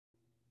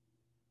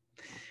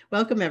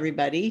Welcome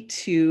everybody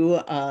to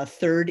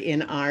third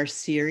in our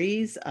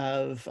series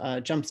of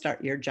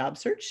Jumpstart Your Job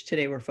Search.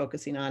 Today we're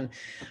focusing on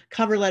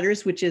cover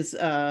letters, which is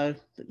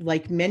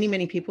like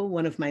many people,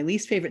 one of my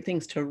least favorite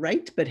things to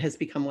write, but has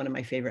become one of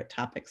my favorite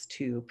topics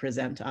to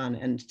present on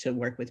and to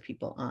work with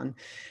people on.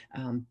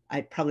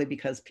 Probably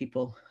because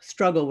people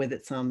struggle with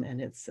it some, and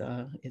it's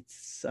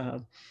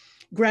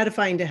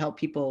gratifying to help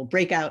people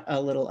break out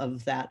a little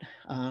of that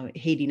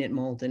hating it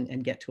mold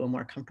and get to a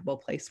more comfortable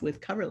place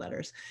with cover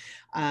letters.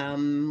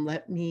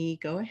 Let me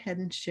go ahead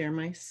and share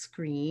my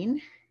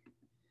screen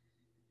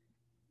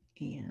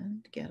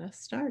and get us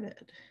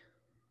started.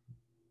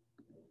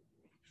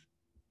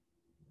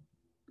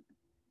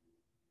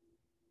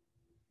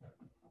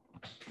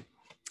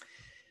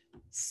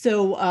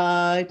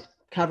 So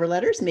cover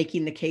letters,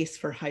 making the case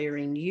for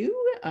hiring you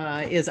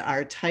is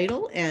our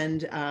title.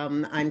 And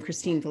I'm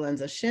Christine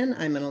Valenza-Shin.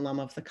 I'm an alum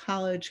of the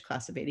college,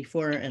 class of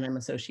 '84, and I'm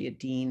Associate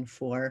Dean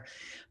for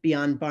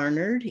Beyond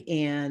Barnard.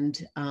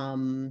 And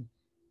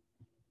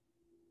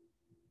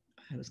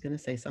I was going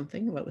to say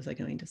something. What was I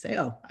going to say?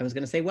 Oh, I was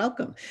going to say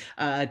welcome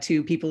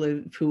to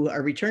people who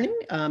are returning.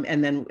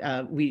 And then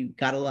we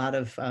got a lot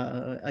of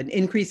an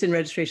increase in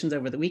registrations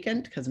over the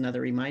weekend because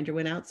another reminder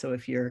went out. So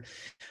if you're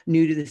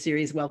new to the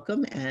series,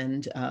 welcome.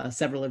 And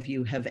several of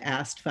you have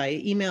asked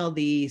via email.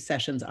 The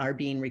sessions are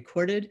being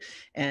recorded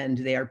and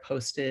they are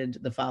posted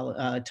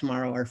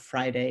tomorrow or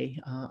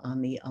Friday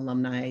on the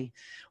alumni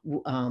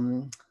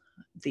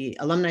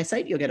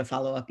site. You'll get a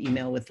follow-up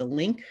email with the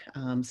link,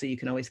 so you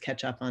can always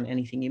catch up on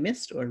anything you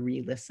missed or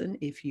re-listen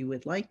if you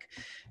would like.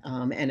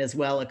 And as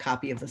well, a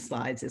copy of the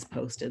slides is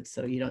posted,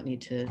 so you don't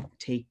need to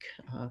take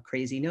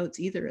crazy notes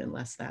either,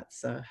 unless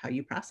that's how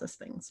you process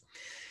things.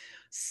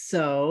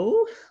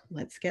 So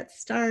let's get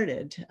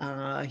started.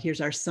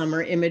 Here's our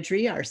summer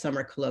imagery, our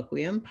summer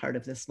colloquium, part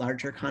of this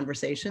larger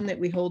conversation that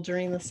we hold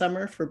during the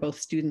summer for both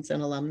students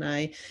and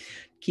alumni.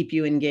 Keep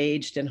you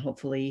engaged and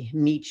hopefully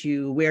meet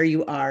you where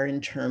you are in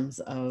terms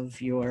of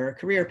your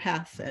career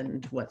path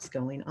and what's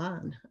going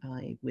on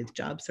with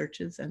job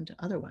searches and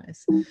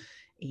otherwise.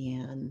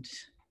 And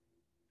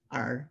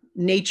our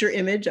nature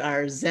image,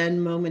 our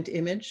Zen moment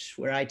image,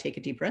 where I take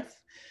a deep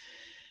breath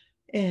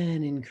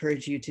and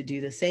encourage you to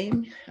do the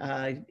same.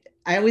 I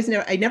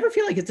never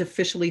feel like it's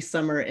officially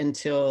summer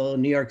until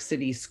New York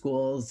City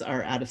schools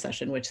are out of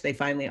session, which they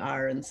finally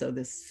are. And so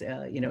this,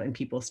 and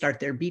people start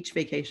their beach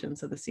vacation.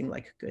 So this seemed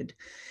like good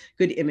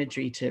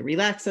imagery to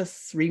relax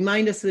us,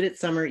 remind us that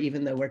it's summer,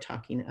 even though we're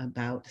talking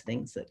about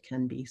things that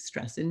can be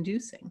stress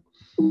inducing.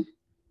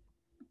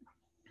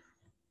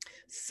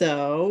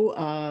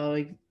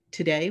 So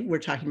today we're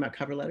talking about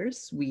cover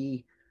letters.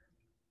 We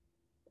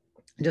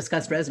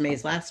discussed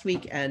resumes last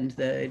week, and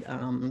the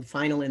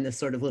final in this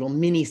sort of little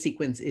mini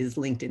sequence is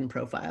LinkedIn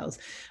profiles.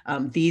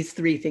 These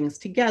three things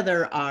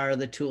together are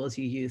the tools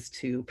you use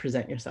to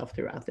present yourself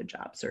throughout the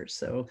job search.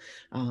 So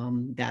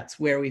that's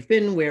where we've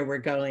been, where we're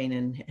going,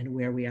 and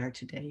where we are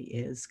today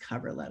is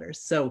cover letters.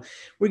 So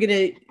we're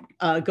going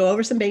to go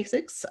over some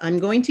basics. I'm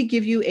going to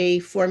give you a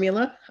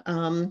formula.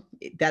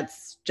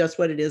 That's just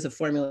what it is, a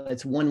formula.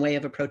 It's one way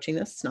of approaching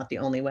this. It's not the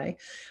only way,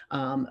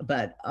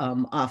 but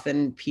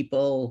often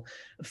people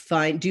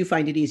do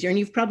find it easier, and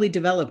you've probably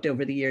developed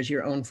over the years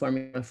your own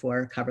formula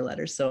for cover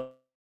letters. So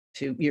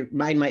your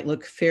mind might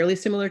look fairly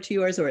similar to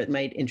yours, or it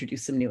might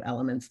introduce some new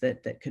elements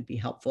that could be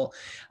helpful.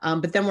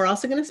 But then we're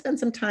also going to spend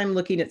some time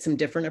looking at some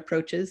different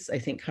approaches. I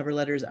think cover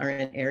letters are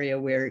an area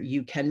where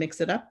you can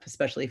mix it up,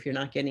 especially if you're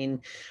not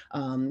getting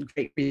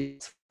great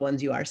results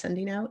ones you are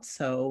sending out.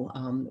 So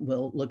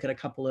we'll look at a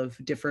couple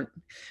of different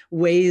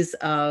ways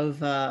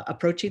of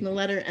approaching the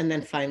letter. And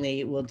then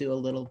finally, we'll do a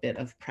little bit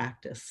of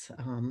practice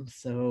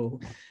so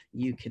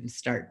you can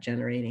start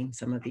generating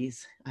some of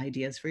these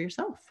ideas for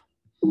yourself.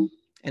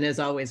 And as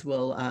always,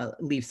 we'll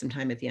leave some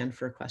time at the end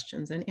for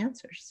questions and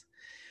answers.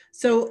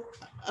 So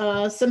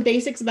some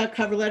basics about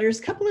cover letters,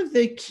 a couple of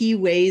the key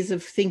ways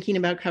of thinking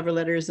about cover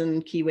letters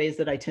and key ways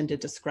that I tend to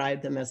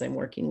describe them as I'm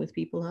working with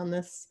people on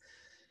this.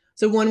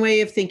 So one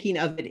way of thinking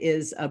of it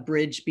is a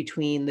bridge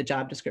between the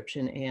job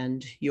description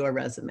and your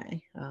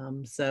resume.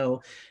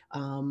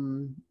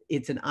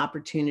 It's an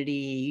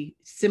opportunity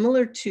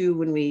similar to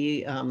when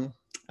we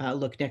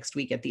look next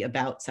week at the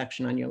About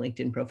section on your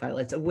LinkedIn profile.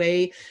 It's a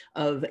way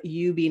of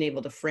you being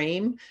able to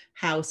frame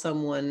how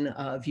someone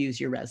views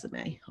your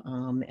resume,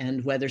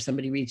 and whether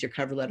somebody reads your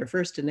cover letter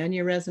first and then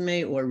your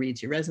resume, or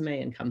reads your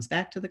resume and comes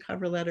back to the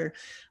cover letter.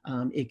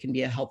 It can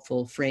be a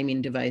helpful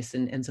framing device,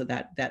 and so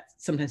that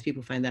sometimes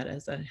people find that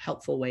as a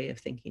helpful way of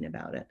thinking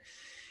about it.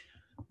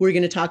 We're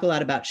going to talk a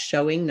lot about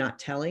showing, not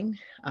telling.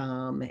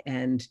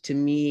 And to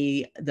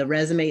me, the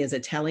resume is a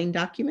telling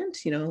document.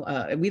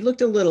 We looked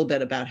a little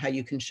bit about how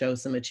you can show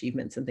some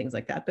achievements and things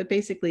like that, but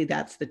basically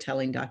that's the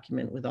telling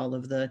document with all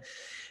of the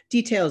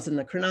details and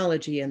the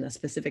chronology and the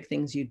specific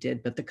things you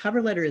did. But the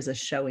cover letter is a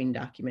showing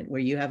document where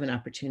you have an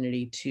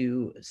opportunity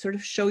to sort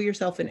of show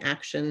yourself in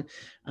action,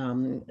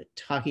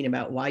 talking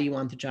about why you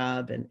want the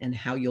job and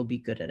how you'll be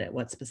good at it,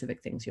 what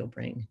specific things you'll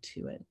bring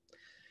to it.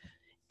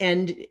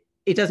 And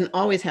it doesn't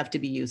always have to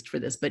be used for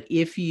this, but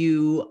if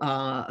you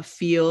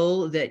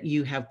feel that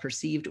you have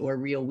perceived or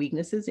real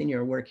weaknesses in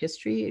your work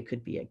history, it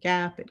could be a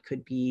gap, it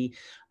could be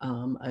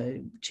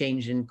a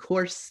change in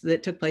course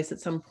that took place at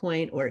some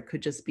point, or it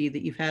could just be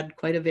that you've had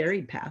quite a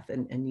varied path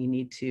and you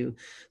need to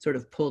sort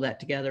of pull that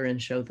together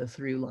and show the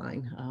through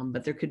line.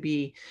 But there could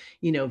be,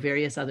 you know,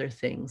 various other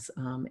things.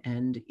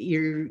 And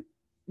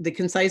the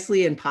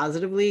concisely and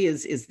positively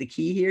is the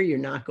key here. You're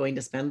not going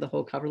to spend the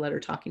whole cover letter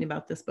talking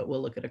about this, but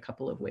we'll look at a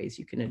couple of ways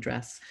you can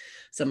address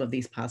some of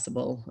these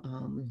possible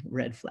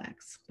red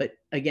flags. But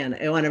again,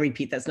 I want to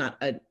repeat, that's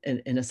not an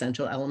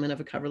essential element of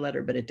a cover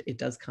letter, but it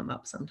does come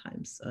up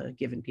sometimes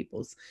given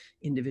people's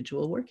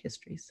individual work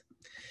histories.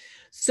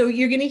 So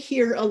you're going to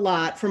hear a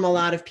lot from a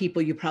lot of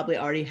people you probably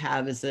already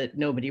have, is that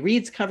nobody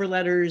reads cover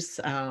letters,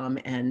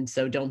 and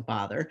so don't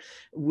bother.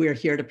 We're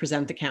here to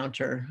present the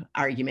counter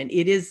argument.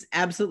 It is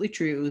absolutely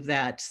true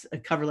that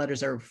cover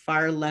letters are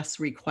far less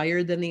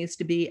required than they used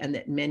to be, and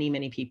that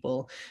many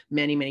people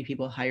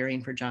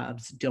hiring for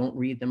jobs don't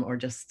read them or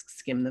just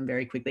skim them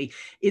very quickly.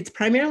 It's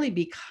primarily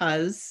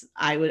because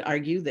I would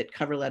argue that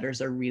cover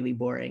letters are really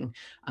boring.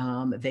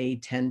 They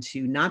tend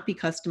to not be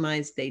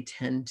customized. They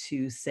tend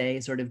to say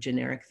sort of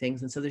generic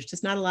things. And so there's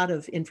just not a lot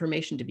of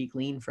information to be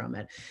gleaned from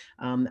it.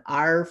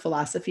 Our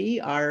philosophy,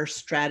 our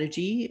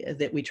strategy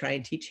that we try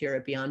and teach here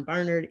at Beyond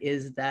Barnard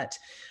is that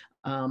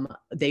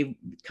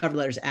cover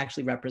letters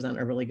actually represent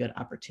a really good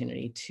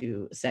opportunity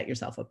to set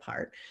yourself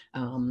apart.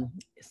 And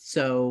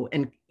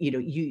you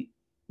know,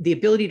 the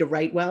ability to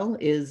write well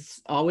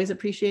is always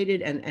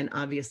appreciated. And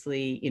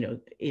obviously, you know,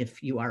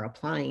 if you are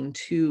applying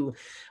to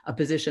a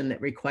position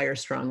that requires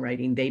strong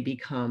writing, they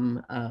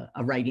become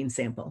a writing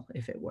sample,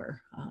 if it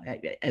were,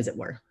 as it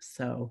were.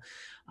 So,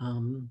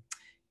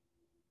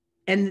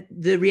 and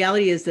the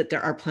reality is that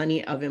there are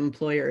plenty of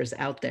employers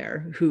out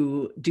there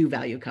who do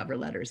value cover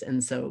letters.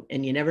 And so,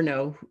 and you never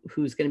know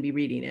who's going to be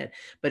reading it.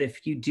 But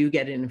if you do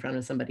get it in front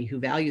of somebody who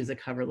values a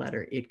cover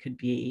letter, it could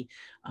be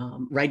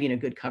writing a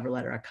good cover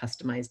letter, a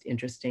customized,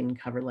 interesting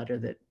cover letter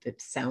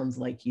that sounds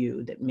like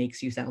you, that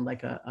makes you sound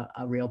like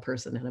a real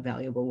person and a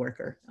valuable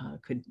worker,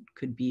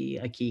 could be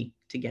a key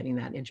to getting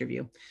that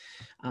interview.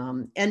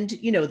 And,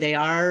 you know, they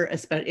are,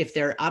 if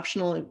they're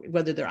optional,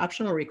 whether they're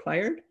optional or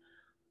required,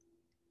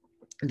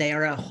 they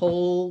are a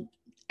whole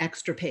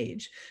extra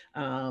page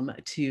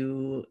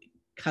to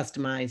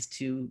customize,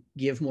 to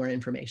give more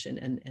information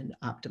and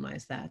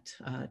optimize that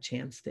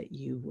chance that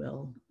you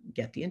will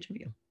get the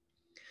interview.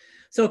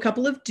 So a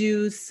couple of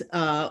do's,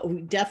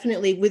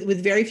 definitely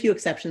with very few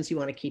exceptions, you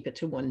want to keep it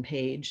to one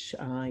page.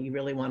 You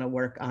really want to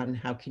work on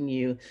how can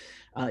you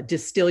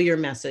distill your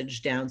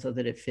message down so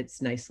that it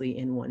fits nicely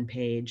in one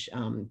page.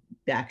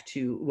 Back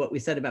to what we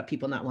said about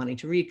people not wanting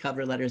to read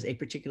cover letters, a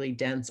particularly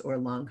dense or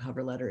long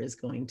cover letter is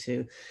going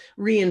to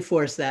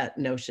reinforce that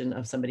notion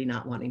of somebody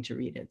not wanting to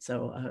read it.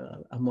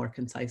 So a more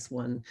concise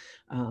one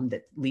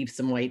that leaves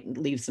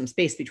some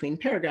space between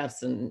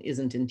paragraphs and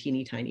isn't in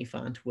teeny tiny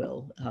font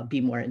will be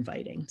more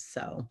inviting.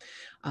 So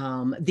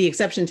the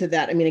exception to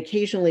that, I mean,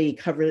 occasionally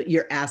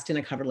you're asked in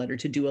a cover letter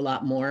to do a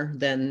lot more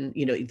than,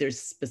 you know,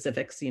 there's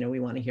specifics, you know, we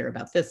want to hear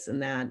about this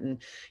and that.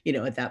 And, you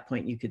know, at that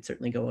point you could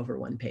certainly go over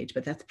one page,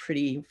 but that's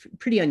pretty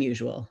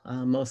unusual.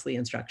 Mostly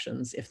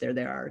instructions, if they're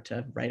there, are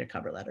to write a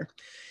cover letter.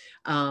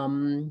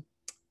 I'm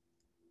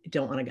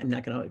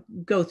not going to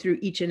go through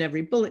each and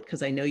every bullet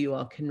because I know you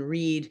all can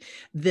read.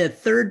 The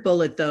third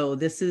bullet, though,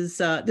 this is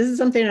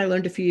something I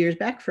learned a few years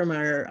back from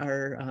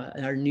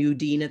our new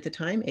dean at the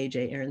time,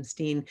 AJ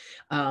Ehrenstein.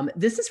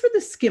 This is for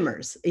the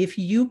skimmers. If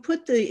you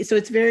put so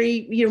it's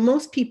very, you know,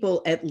 most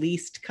people at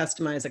least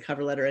customize a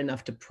cover letter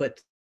enough to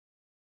put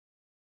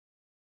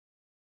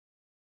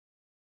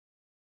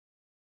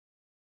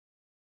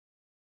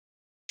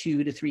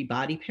 2 to 3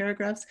 body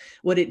paragraphs.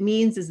 What it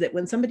means is that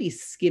when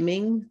somebody's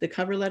skimming the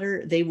cover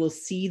letter, they will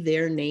see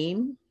their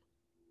name.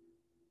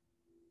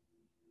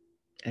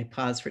 I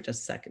paused for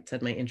just a second,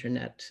 said my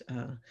internet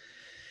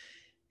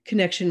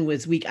connection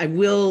was weak. I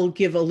will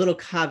give a little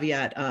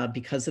caveat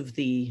because of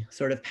the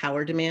sort of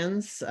power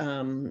demands.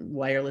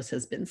 Wireless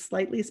has been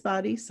slightly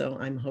spotty, so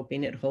I'm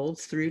hoping it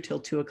holds through till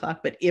 2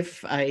 o'clock. But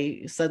if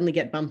I suddenly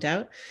get bumped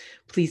out,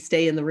 please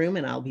stay in the room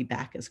and I'll be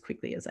back as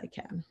quickly as I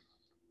can.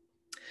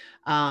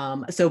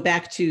 So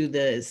back to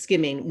the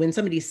skimming, when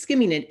somebody's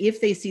skimming it,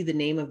 if they see the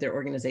name of their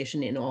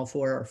organization in all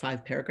 4 or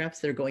 5 paragraphs,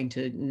 they're going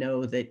to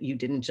know that you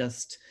didn't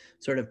just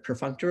sort of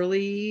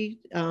perfunctorily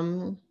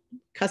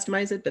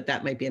customize it, but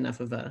that might be enough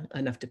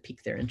to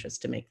pique their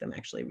interest to make them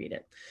actually read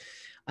it.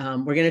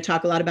 We're going to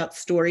talk a lot about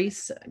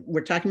stories.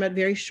 We're talking about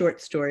very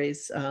short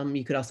stories.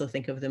 You could also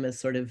think of them as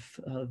sort of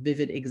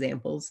vivid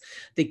examples.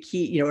 The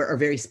key, you know, are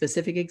very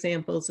specific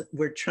examples.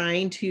 We're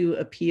trying to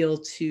appeal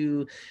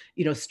to,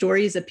 you know,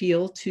 stories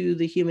appeal to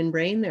the human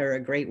brain. They're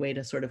a great way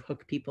to sort of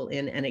hook people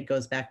in. And it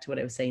goes back to what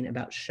I was saying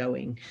about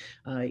showing.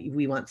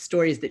 We want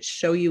stories that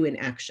show you in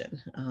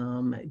action,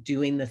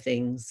 doing the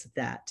things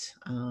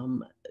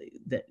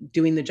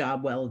doing the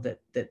job well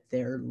that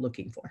they're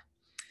looking for.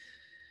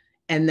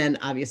 And then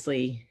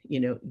obviously,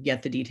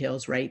 get the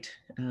details right.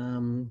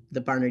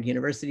 The Barnard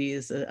University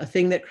is a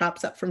thing that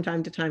crops up from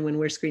time to time when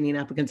we're screening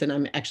applicants. And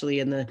I'm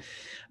actually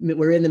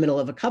we're in the middle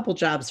of a couple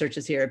job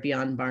searches here at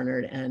Beyond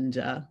Barnard. And,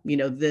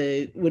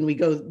 when we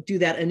go do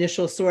that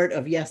initial sort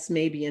of yes,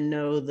 maybe, and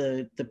no,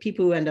 the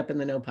people who end up in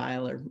the no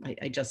pile, or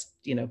I just,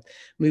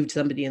 moved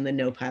somebody in the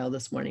no pile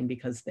this morning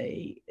because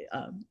they,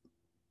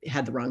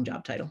 had the wrong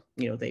job title.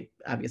 They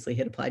obviously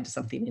had applied to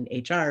something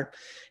in HR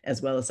as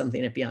well as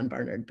something at Beyond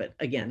Barnard. But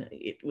again,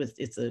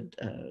 it's a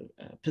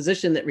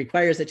position that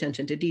requires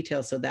attention to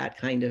detail. So that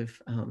kind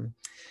of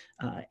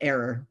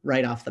error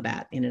right off the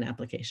bat in an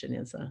application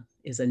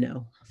is a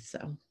no.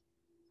 So,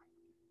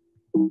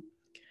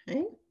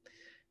 okay.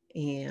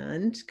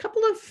 And a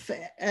couple of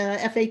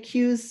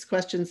FAQs,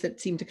 questions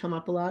that seem to come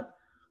up a lot.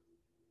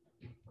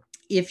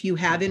 If you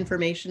have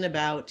information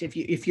about,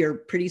 if you're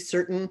pretty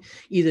certain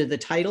either the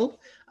title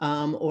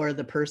or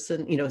the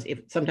person, if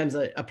sometimes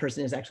a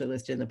person is actually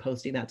listed in the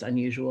posting, that's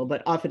unusual,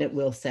 but often it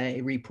will say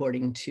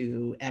reporting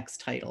to X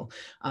title.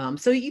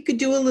 So you could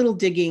do a little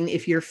digging.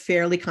 If you're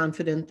fairly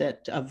confident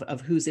that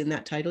of who's in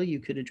that title, you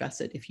could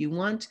address it if you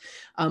want,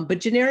 but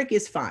generic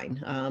is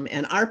fine.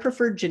 And our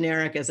preferred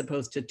generic, as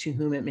opposed to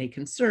whom it may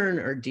concern,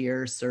 or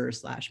dear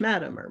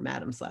sir/madam or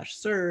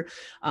madam/sir,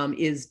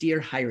 is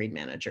dear hiring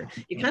manager.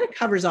 It kind of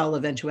covers all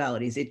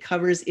eventualities. It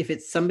covers if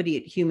it's somebody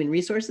at human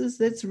resources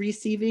that's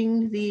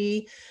receiving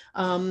the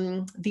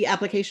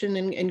application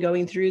and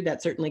going through,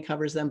 that certainly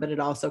covers them, but it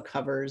also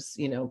covers,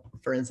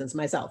 for instance,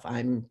 myself.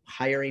 I'm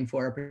hiring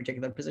for a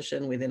particular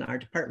position within our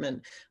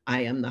department.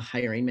 I am the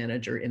hiring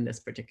manager in this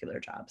particular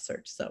job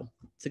search. So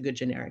it's a good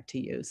generic to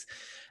use.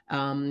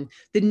 The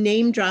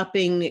name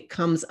dropping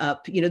comes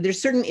up,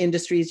 there's certain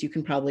industries you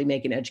can probably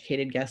make an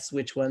educated guess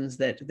which ones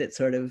that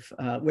sort of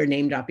where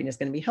name dropping is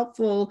going to be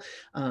helpful,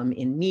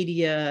 in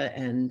media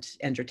and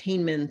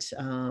entertainment.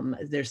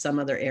 There's some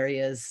other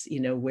areas,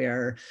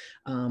 where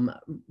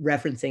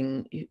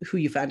referencing who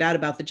you found out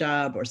about the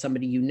job or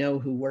somebody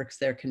who works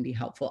there can be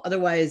helpful.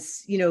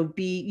 Otherwise,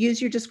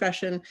 use your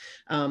discretion.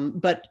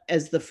 But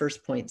as the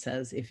first point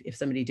says, if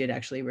somebody did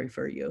actually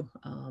refer you,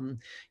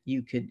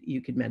 you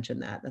could mention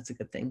that. That's a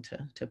good thing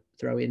to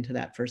throw into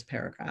that first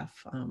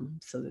paragraph,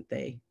 so that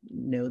they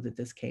know that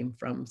this came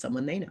from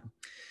someone they know.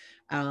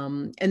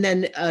 And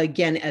then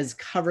again, as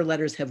cover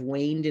letters have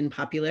waned in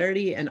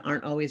popularity and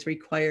aren't always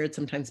required,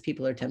 sometimes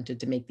people are tempted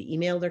to make the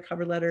email their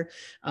cover letter.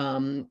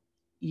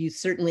 You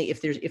certainly,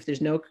 if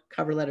there's no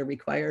cover letter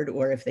required,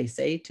 or if they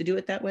say to do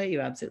it that way, you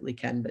absolutely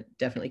can, but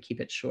definitely keep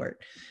it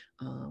short.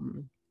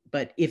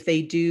 But if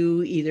they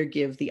do either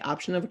give the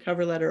option of a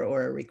cover letter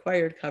or a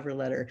required cover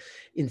letter,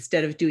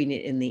 instead of doing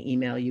it in the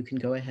email, you can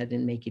go ahead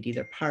and make it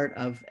either part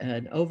of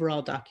an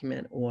overall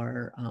document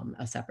or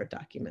a separate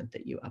document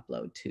that you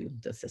upload to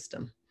the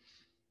system.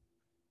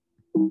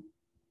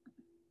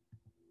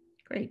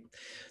 Great.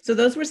 So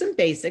those were some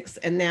basics,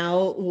 and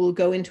now we'll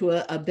go into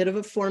a bit of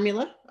a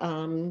formula,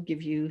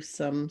 give you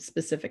some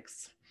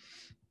specifics.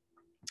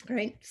 All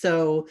right,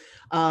 so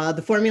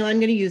the formula I'm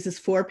going to use is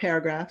 4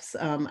 paragraphs.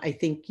 I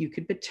think you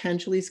could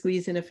potentially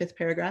squeeze in a 5th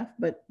paragraph,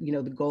 but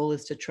the goal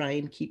is to try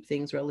and keep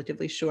things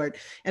relatively short.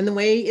 And the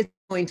way it's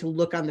going to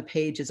look on the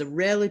page is a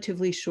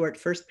relatively short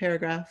first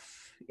paragraph,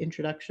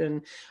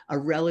 introduction, a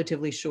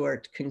relatively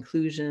short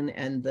conclusion,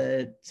 and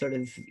the sort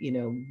of,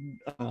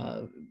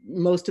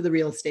 most of the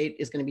real estate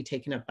is going to be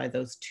taken up by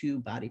those 2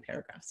 body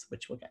paragraphs,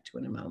 which we'll get to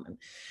in a moment.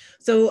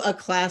 So a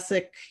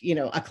classic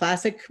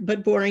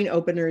but boring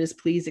opener is,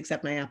 please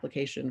accept my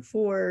application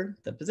for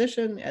the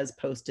position as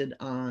posted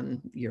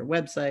on your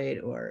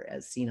website or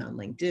as seen on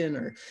LinkedIn,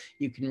 or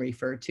you can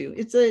refer to.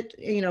 It's a,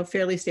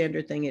 fairly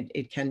standard thing.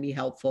 It can be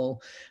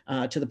helpful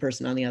to the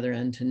person on the other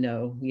end to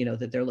know,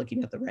 that they're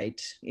looking at the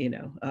right,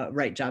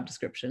 right job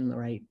description, the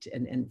right,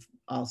 and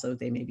also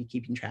they may be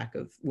keeping track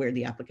of where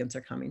the applicants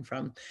are coming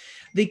from.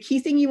 The key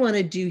thing you want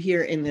to do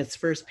here in this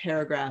first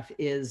paragraph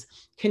is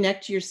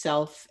connect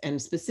yourself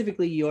and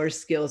specifically your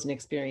skills and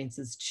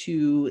experiences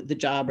to the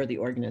job or the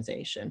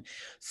organization.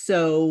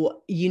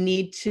 So you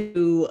need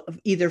to,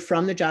 either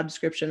from the job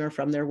description or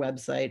from their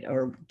website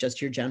or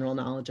just your general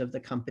knowledge of the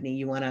company,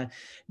 you want to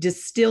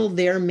distill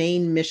their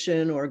main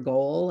mission or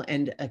goal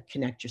and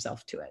connect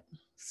yourself to it.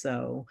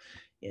 So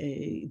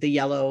the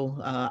yellow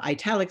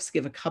italics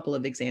give a couple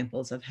of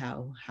examples of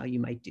how you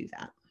might do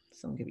that.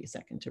 So I'll give you a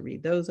second to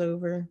read those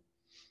over.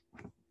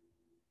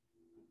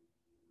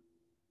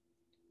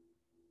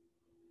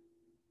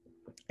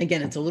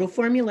 Again, it's a little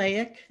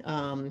formulaic,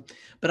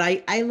 but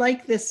I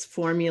like this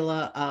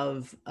formula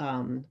of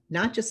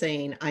not just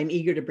saying I'm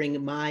eager to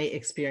bring my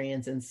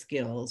experience and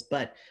skills,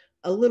 but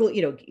a little,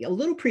 a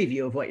little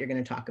preview of what you're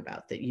going to talk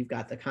about, that you've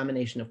got the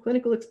combination of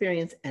clinical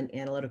experience and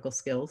analytical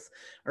skills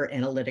or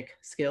analytic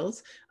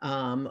skills,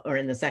 or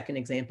in the second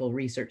example,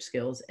 research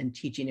skills and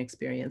teaching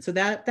experience. So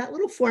that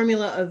little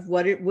formula of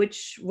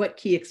what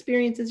key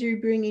experiences are you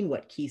bringing,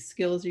 what key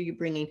skills are you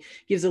bringing,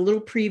 gives a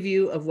little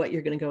preview of what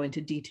you're going to go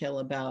into detail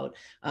about,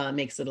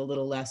 makes it a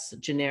little less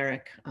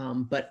generic,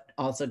 but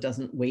also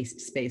doesn't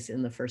waste space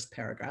in the first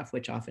paragraph,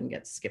 which often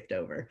gets skipped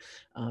over,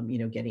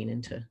 getting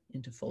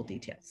into full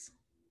details.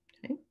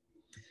 Okay.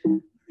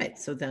 Right,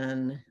 so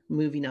then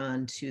moving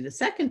on to the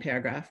second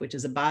paragraph, which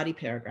is a body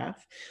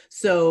paragraph.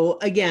 So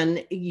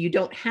again, you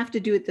don't have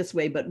to do it this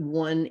way, but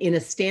in a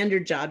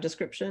standard job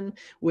description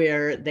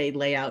where they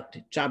lay out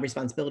job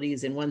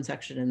responsibilities in one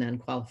section and then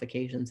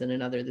qualifications in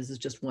another, this is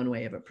just one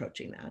way of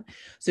approaching that.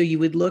 So you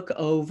would look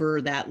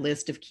over that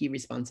list of key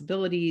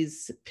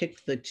responsibilities, pick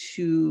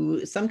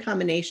some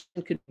combination,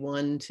 could be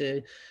 1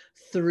 to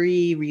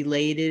 3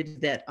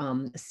 related that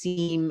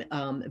seem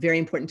very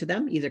important to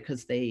them, either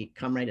because they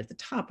come right at the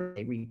top or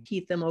they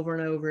repeat them over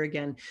and over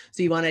again.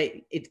 So you want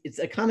to, it's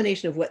a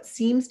combination of what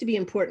seems to be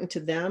important to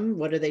them,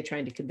 what are they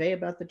trying to convey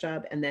about the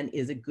job, and then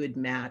is a good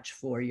match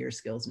for your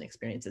skills and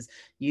experiences.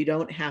 You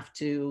don't have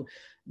to,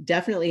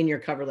 definitely in your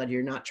cover letter,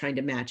 you're not trying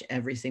to match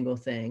every single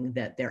thing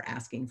that they're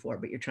asking for,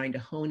 but you're trying to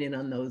hone in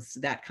on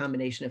that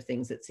combination of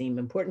things that seem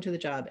important to the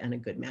job and a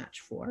good match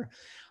for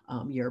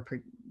your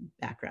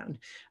background.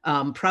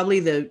 Probably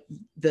the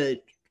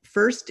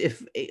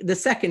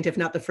second, if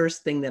not the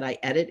first thing that I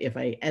edit, if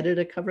I edit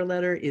a cover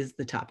letter, is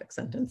the topic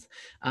sentence.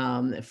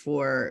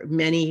 For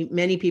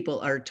many people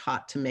are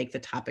taught to make the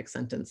topic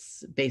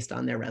sentence based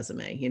on their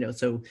resume,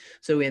 so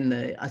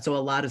a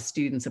lot of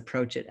students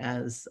approach it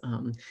as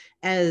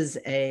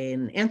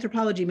an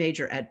anthropology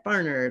major at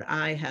Barnard,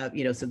 I have,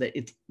 so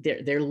that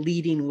they're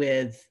leading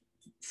with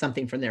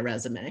something from their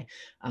resume.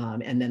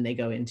 And then they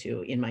go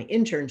into, in my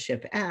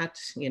internship at,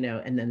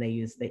 and then they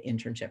use the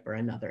internship or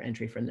another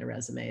entry from their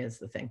resume as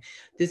the thing.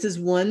 This is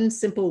one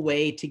simple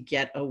way to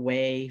get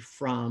away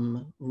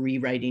from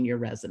rewriting your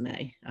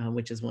resume,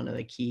 which is one of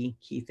the key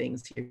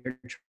things here,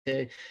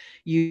 to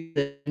use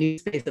the new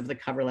space of the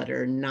cover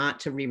letter, not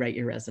to rewrite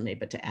your resume,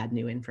 but to add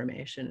new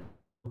information.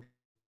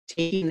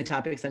 Taking the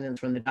topic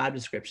sentence from the job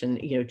description,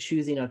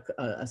 choosing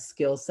a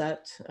skill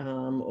set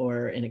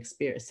or an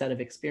set of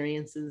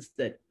experiences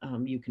that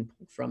you can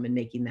pull from, and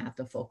making that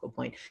the focal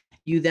point.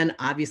 You then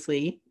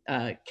obviously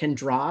can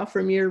draw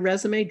from your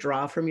resume,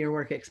 draw from your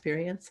work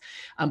experience,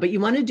 but you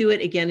want to do it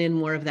again in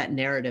more of that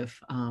narrative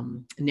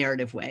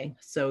way.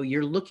 So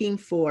you're looking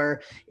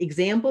for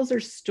examples or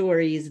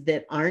stories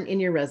that aren't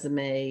in your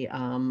resume.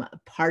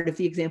 Part of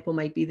the example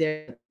might be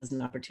there as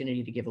an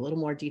opportunity to give a little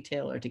more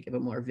detail or to give a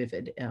more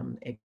vivid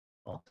example.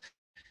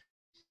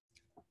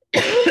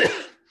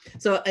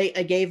 So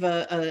I gave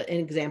an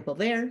example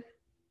there.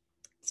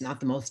 It's not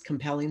the most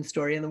compelling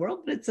story in the world,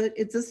 but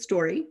it's a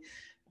story.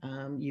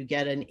 You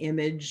get an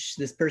image.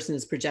 This person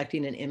is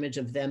projecting an image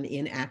of them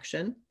in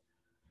action.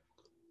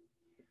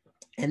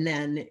 And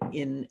then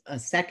in a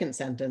second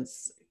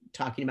sentence,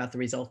 talking about the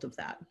result of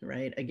that,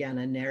 right? Again,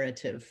 a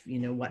narrative,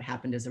 what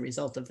happened as a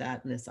result of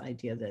that, and this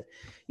idea that,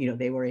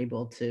 they were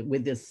able to,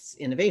 with this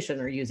innovation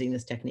or using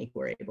this technique,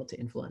 were able to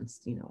influence,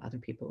 other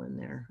people in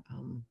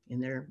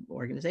their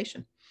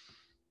organization.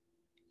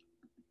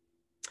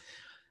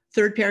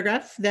 Third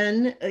paragraph,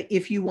 then,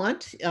 if you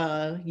want,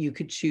 you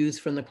could choose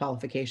from the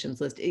qualifications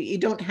list. You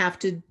don't have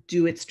to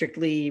do it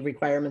strictly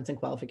requirements and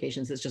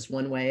qualifications. It's just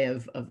one way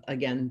of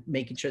again,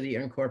 making sure that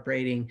you're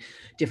incorporating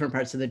different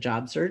parts of the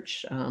job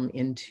search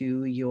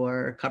into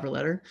your cover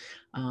letter.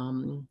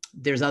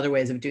 There's other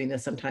ways of doing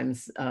this.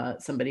 Sometimes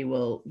somebody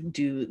will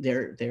do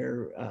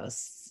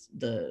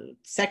the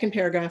second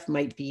paragraph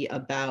might be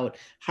about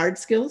hard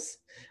skills,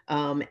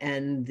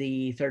 and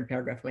the third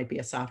paragraph might be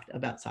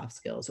about soft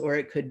skills, or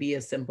it could be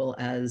as simple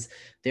as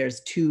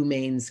there's 2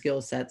 main skill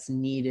sets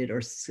needed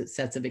or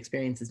sets of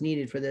experiences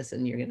needed for this,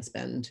 and you're going to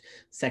spend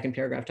second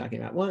paragraph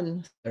talking about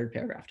one, third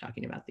paragraph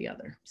talking about the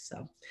other.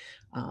 So,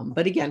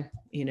 but again,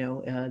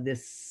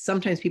 this,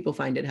 sometimes people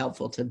find it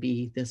helpful to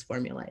be this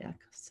formulaic.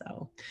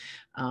 So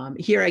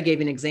here I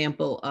gave an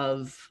example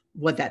of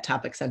what that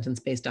topic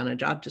sentence based on a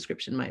job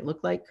description might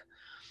look like.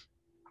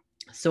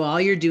 So all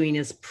you're doing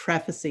is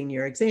prefacing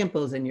your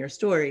examples and your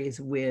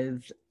stories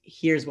with,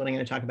 here's what I'm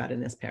going to talk about in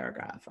this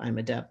paragraph. I'm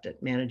adept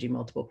at managing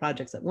multiple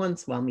projects at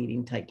once while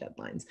meeting tight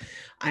deadlines.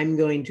 I'm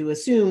going to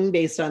assume,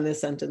 based on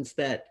this sentence,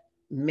 that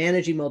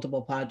managing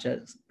multiple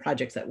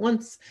projects at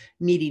once,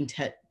 meeting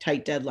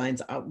tight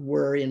deadlines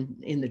were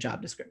in the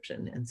job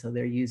description. And so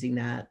they're using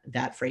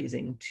that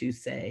phrasing to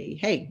say,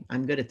 hey,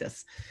 I'm good at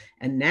this.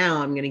 And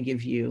now I'm going to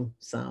give you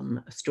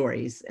some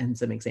stories and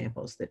some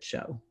examples that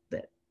show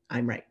that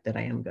I'm right, that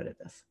I am good at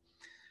this.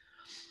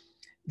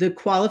 The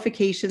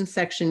qualification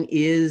section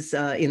is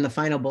in the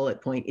final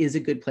bullet point is a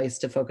good place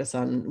to focus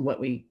on what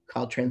we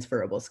call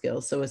transferable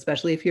skills. So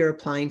especially if you're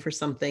applying for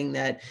something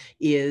that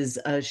is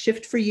a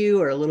shift for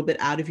you or a little bit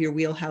out of your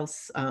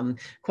wheelhouse,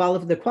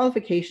 the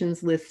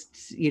qualifications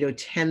list,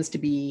 tends to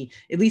be,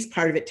 at least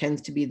part of it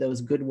tends to be those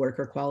good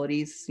worker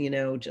qualities,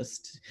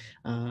 just,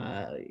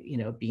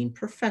 being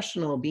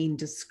professional, being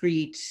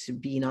discreet,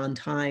 being on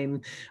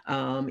time,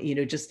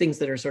 just things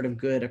that are sort of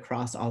good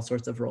across all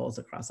sorts of roles,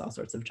 across all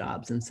sorts of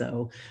jobs. And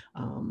so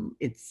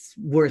it's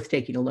worth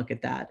taking a look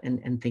at that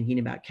and thinking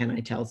about, can I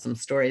tell some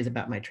stories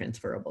about my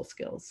transferable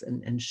skills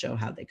and show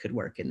how they could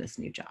work in this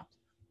new job?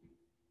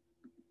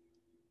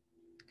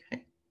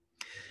 Okay.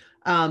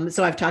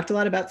 So I've talked a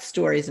lot about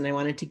stories, and I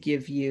wanted to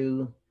give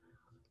you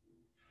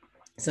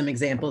some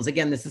examples.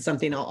 Again, this is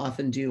something I'll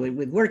often do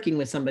with working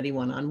with somebody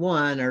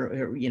one-on-one,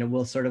 or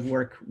we'll sort of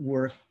work,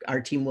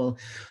 our team will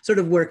sort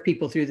of work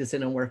people through this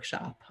in a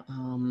workshop.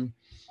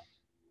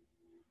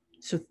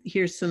 So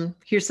here's some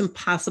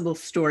possible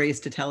stories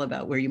to tell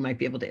about where you might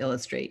be able to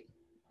illustrate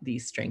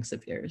these strengths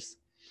of yours.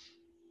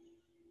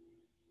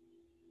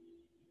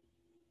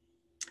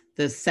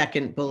 The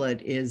second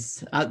bullet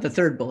is the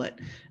third bullet.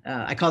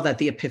 I call that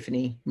the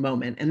epiphany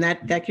moment. And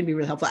that can be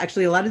really helpful.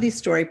 Actually, a lot of these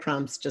story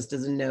prompts, just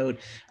as a note,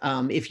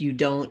 if you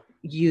don't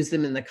use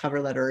them in the cover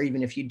letter, or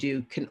even if you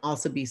do, can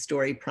also be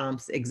story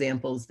prompts,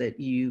 examples that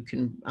you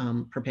can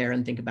prepare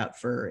and think about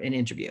for an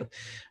interview,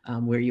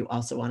 where you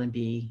also want to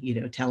be,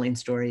 telling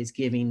stories,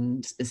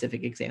 giving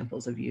specific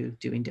examples of you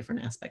doing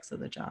different aspects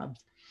of the job.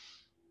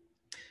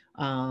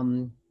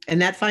 And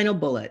that final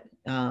bullet,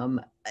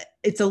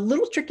 it's a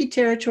little tricky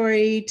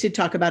territory to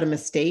talk about a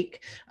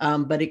mistake,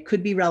 but it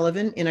could be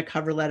relevant in a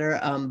cover letter.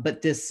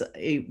 But this,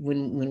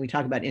 when we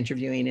talk about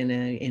interviewing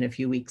in a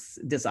few weeks,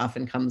 this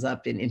often comes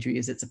up in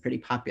interviews. It's a pretty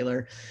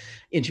popular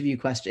interview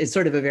question. It's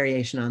sort of a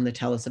variation on the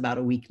tell us about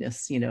a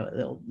weakness.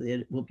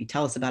 It will be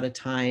tell us about a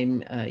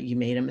time you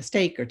made a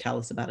mistake, or tell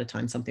us about a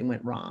time something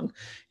went wrong,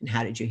 and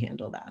how did you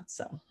handle that?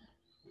 So.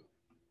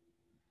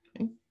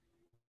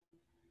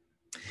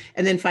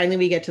 And then finally,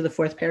 we get to the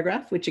fourth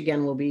paragraph, which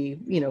again will be,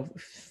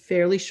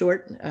 fairly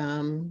short,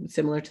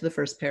 similar to the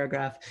first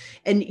paragraph.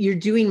 And you're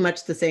doing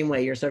much the same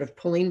way. You're sort of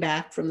pulling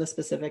back from the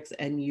specifics,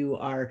 and you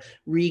are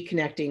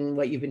reconnecting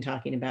what you've been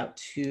talking about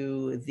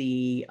to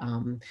the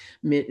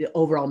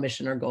overall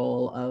mission or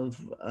goal of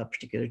a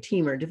particular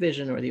team or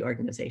division or the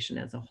organization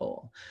as a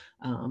whole.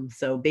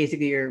 So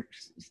basically, you're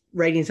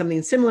writing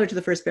something similar to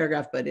the first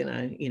paragraph, but in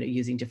a,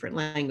 using different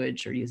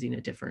language or using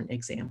a different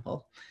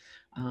example.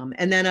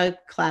 And then a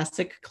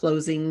classic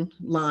closing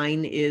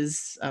line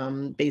is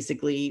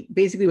basically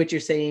what you're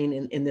saying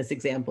in this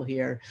example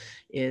here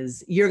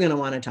is, you're going to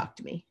want to talk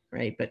to me,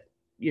 right? But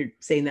you're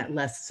saying that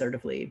less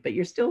assertively, but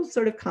you're still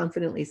sort of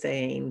confidently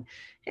saying,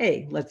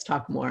 hey, let's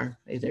talk more.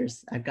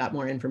 I've got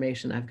more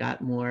information. I've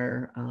got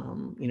more,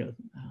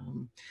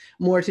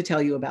 more to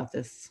tell you about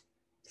this.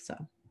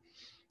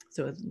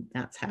 So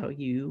that's how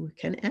you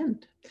can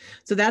end.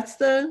 So that's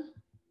the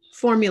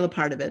formula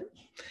part of it.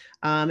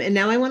 And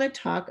now I want to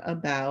talk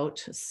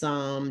about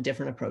some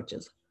different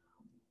approaches.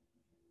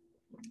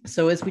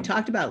 So as we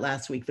talked about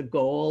last week, the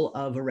goal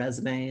of a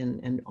resume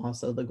and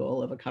also the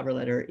goal of a cover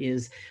letter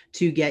is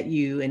to get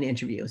you an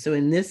interview. So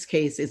in this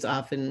case, it's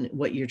often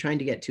what you're trying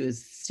to get to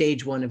is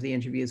stage one of the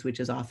interviews, which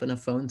is often a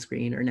phone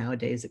screen, or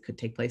nowadays it could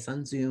take place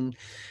on Zoom.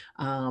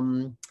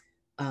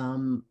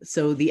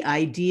 So the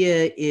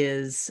idea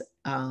is,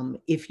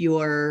 if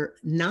you're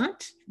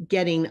not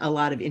getting a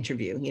lot of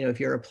interview, if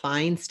you're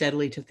applying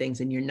steadily to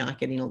things and you're not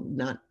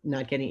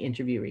getting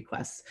interview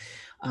requests,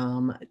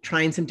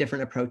 trying some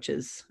different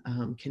approaches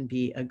can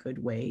be a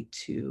good way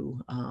to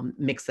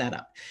mix that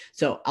up.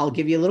 So I'll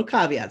give you a little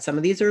caveat. Some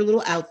of these are a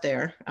little out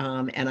there,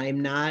 and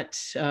I'm not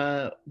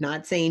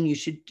saying you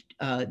should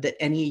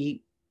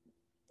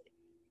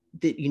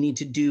that you need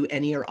to do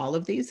any or all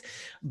of these,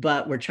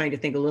 but we're trying to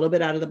think a little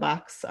bit out of the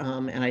box.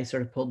 And I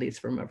sort of pulled these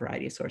from a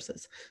variety of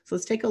sources. So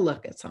let's take a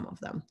look at some of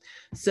them.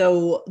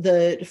 So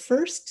the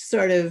first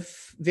sort of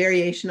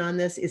variation on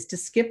this is to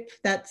skip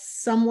that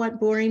somewhat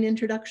boring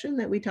introduction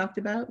that we talked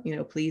about,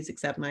 please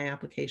accept my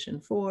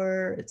application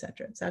for, et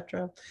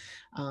cetera,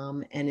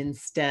 and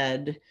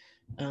instead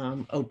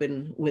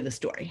open with a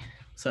story.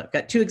 So I've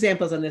got two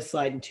examples on this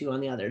slide and two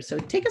on the other. So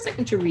take a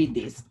second to read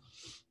these,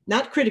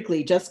 not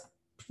critically, just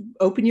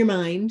open your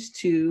mind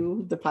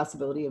to the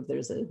possibility of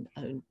there's a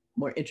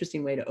more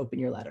interesting way to open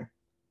your letter.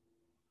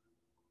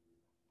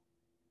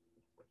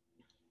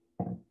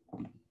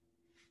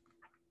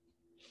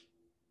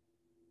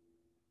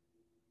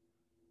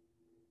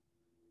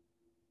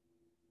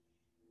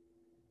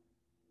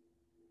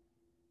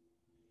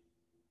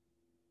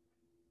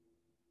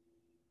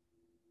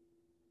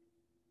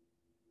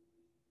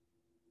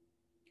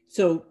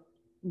 So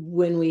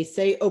when we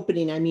say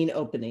opening, I mean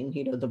opening.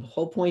 The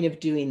whole point of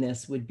doing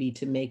this would be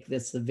to make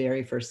this the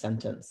very first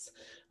sentence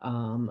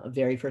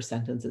very first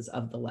sentences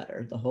of the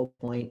letter. The whole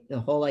point, the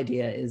whole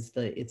idea is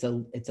it's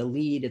a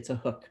lead, it's a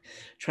hook,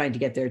 trying to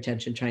get their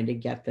attention, trying to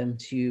get them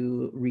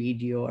to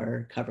read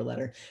your cover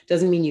letter.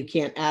 Doesn't mean you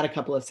can't add a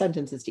couple of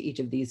sentences to each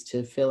of these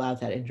to fill out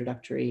that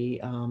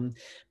introductory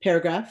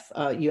paragraph.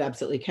 You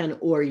absolutely can,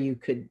 or you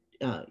could,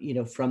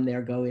 from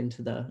there go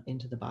into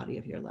the body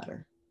of your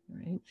letter.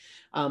 Right.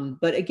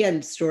 But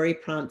again, story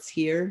prompts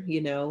here,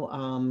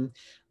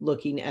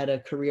 looking at a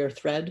career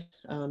thread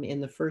in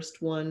the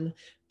first one,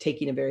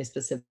 taking a very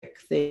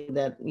specific thing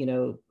that,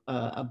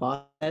 a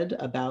boss said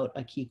about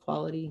a key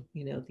quality,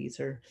 these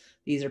are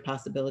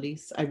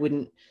possibilities. I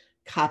wouldn't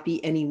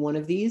copy any one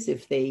of these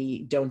if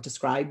they don't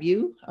describe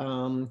you.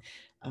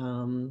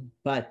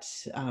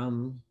 But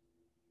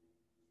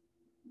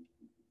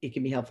it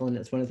can be helpful, and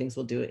it's one of the things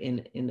we'll do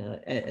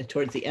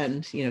towards the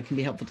end. It can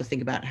be helpful to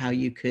think about how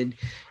you could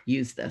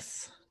use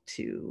this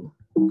to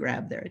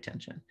grab their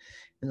attention.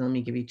 And let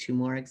me give you two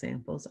more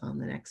examples on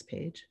the next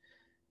page.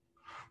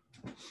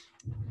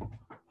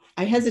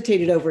 I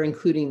hesitated over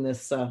including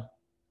this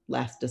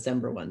last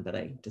December one, but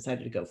I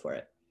decided to go for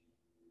it.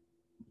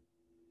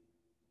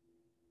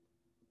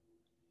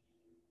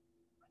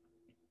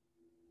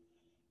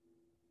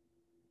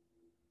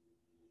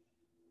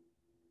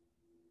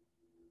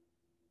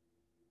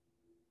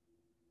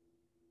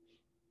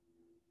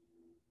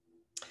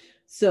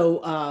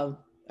 So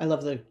I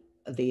love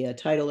the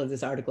title of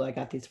this article. I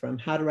got these from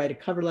How to Write a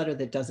Cover Letter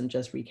That Doesn't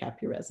Just Recap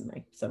Your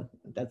Resume. So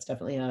that's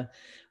definitely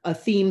a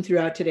theme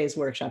throughout today's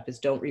workshop, is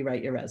don't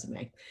rewrite your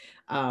resume.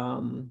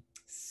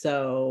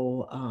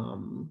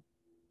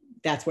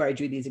 That's where I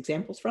drew these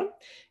examples from.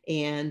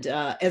 And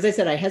as I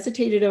said, I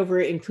hesitated over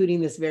including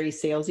this very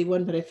salesy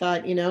one, but I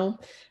thought,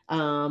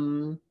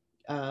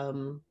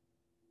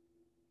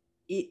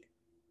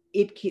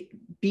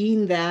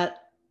 being that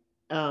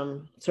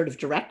sort of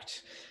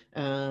direct,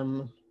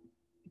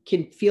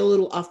 can feel a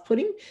little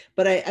off-putting,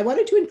 but I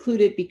wanted to include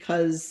it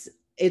because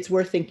it's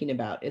worth thinking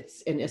about.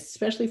 And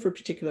especially for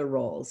particular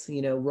roles,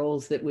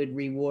 roles that would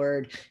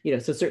reward,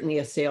 so certainly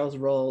a sales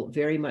role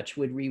very much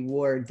would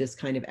reward this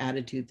kind of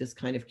attitude, this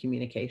kind of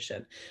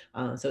communication.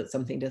 So it's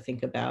something to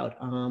think about.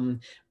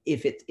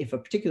 If a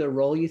particular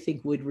role you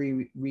think would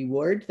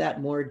reward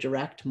that more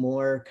direct,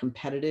 more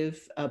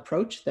competitive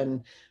approach,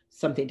 then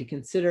something to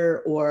consider.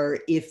 Or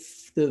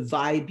if the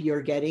vibe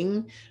you're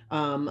getting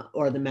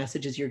or the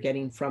messages you're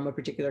getting from a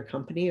particular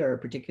company or a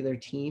particular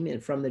team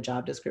and from the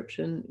job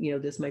description,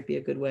 this might be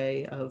a good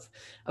way of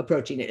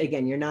approaching it.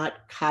 Again, you're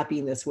not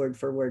copying this word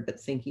for word, but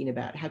thinking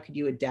about how could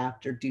you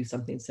adapt or do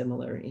something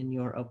similar in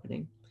your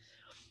opening.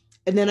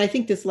 And then I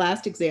think this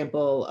last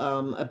example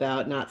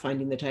about not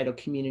finding the title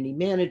community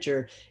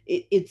manager,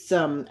 I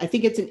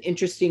think it's an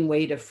interesting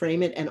way to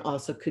frame it, and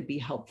also could be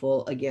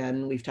helpful.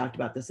 Again, we've talked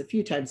about this a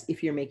few times.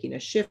 If you're making a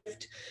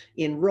shift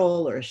in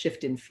role or a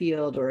shift in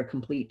field or a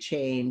complete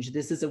change,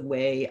 this is a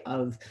way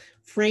of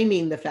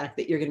framing the fact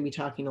that you're going to be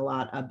talking a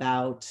lot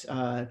about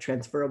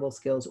transferable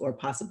skills, or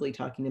possibly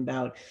talking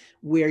about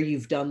where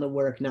you've done the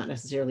work, not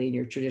necessarily in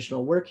your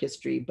traditional work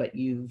history, but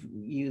you've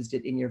used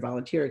it in your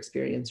volunteer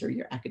experience or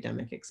your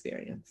academic experience.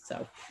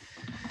 So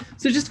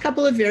just a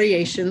couple of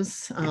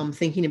variations,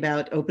 thinking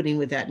about opening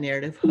with that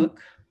narrative hook,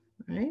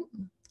 right?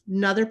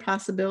 Another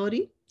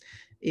possibility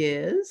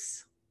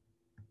is,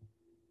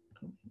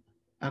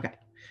 okay,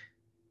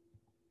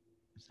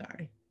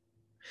 sorry.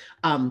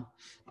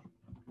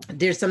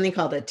 There's something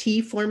called a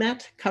T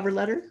format cover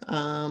letter,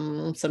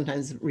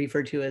 sometimes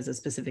referred to as a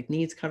specific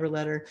needs cover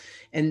letter.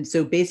 And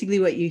so basically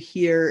what you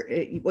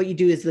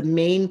do is the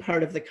main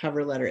part of the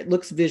cover letter, it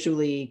looks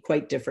visually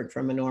quite different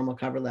from a normal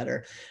cover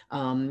letter,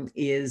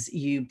 is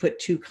you put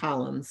two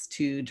columns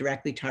to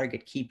directly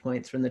target key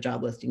points from the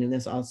job listing. And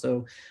this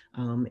also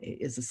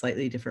is a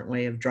slightly different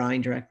way of drawing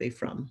directly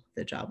from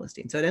the job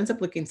listing. So it ends up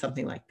looking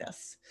something like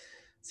this.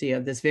 So you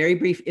have this very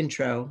brief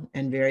intro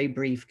and very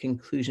brief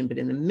conclusion, but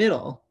in the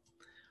middle,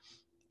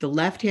 the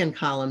left-hand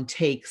column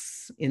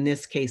takes, in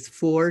this case,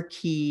 4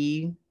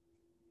 key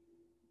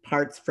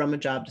parts from a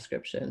job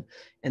description.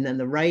 And then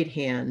the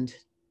right-hand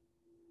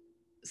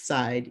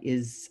side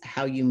is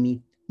how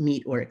you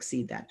meet or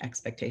exceed that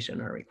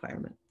expectation or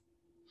requirement.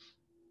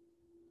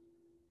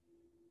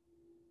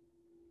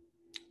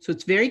 So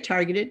it's very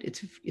targeted,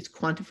 it's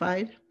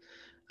quantified.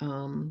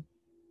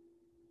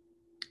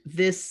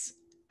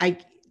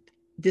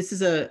 This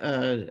is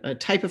a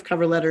type of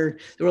cover letter.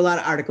 There were a lot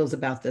of articles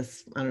about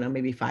this, I don't know,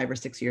 maybe 5 or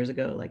 6 years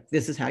ago, like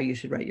this is how you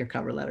should write your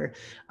cover letter.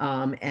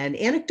 And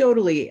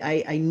anecdotally,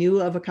 I knew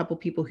of a couple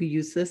people who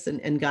used this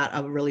and got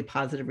a really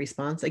positive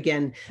response.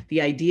 Again, the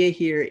idea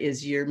here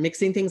is you're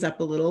mixing things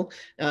up a little.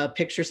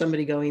 Picture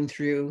somebody going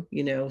through,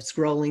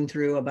 scrolling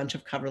through a bunch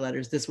of cover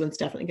letters. This one's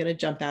definitely going to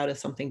jump out as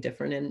something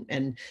different,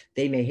 and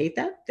they may hate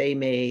that. They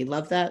may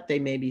love that. They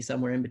may be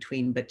somewhere in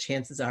between, but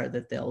chances are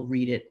that they'll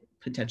read it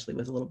potentially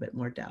with a little bit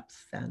more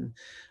depth than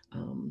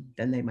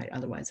they might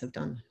otherwise have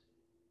done.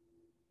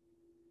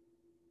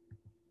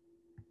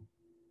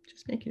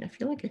 I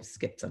feel like I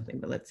skipped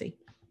something, but let's see.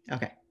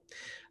 Okay.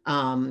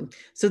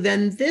 So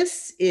then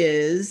this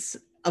is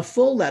a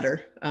full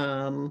letter.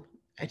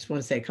 I just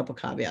want to say a couple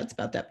caveats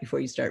about that before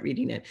you start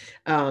reading it.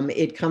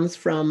 It comes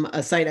from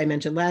a site I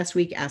mentioned last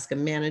week, Ask a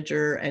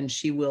Manager, and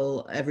she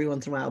will every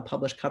once in a while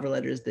publish cover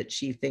letters that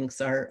she thinks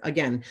are,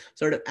 again,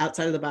 sort of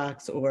outside of the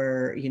box,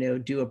 or, you know,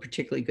 do a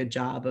particularly good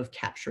job of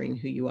capturing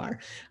who you are.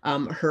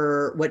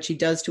 What she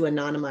does to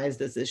anonymize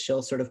this is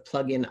she'll sort of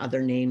plug in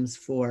other names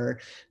for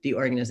the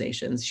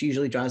organizations. She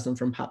usually draws them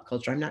from pop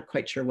culture. I'm not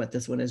quite sure what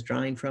this one is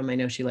drawing from. I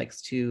know she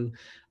likes to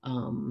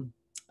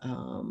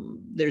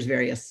there's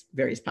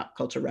various pop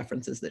culture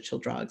references that she'll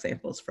draw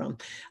examples from.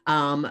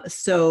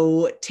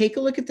 So take a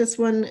look at this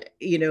one.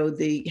 You know,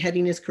 the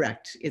heading is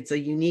correct. It's a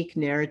unique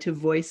narrative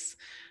voice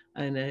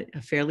and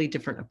a fairly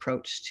different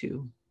approach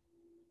to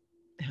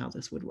how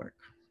this would work.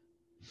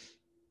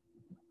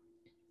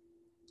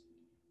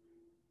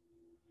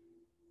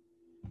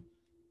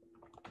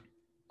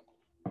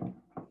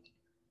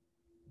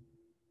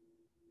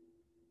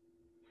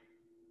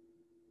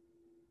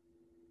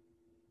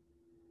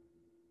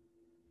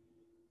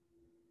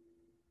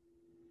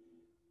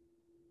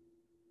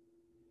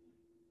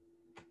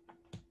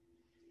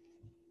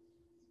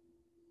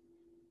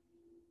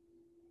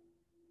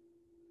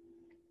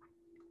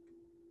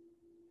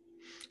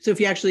 So if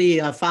you actually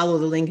follow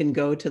the link and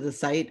go to the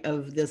site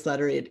of this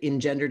letter, it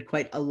engendered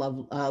quite a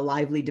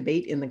lively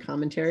debate in the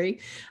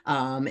commentary.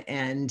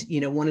 And, you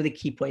know, one of the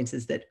key points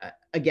is that,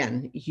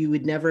 again, you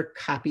would never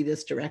copy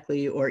this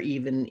directly or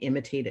even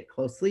imitate it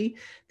closely.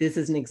 This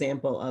is an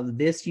example of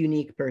this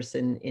unique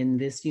person in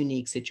this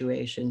unique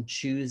situation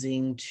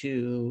choosing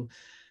to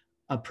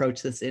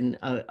approach this in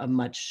a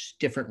much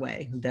different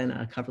way than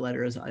a cover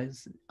letter is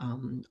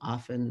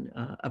often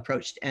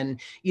approached.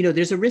 And, you know,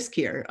 there's a risk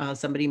here.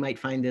 Somebody might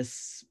find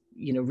this,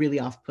 you know,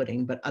 really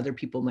off-putting, but other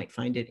people might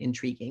find it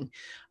intriguing.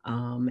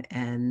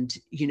 And,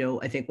 you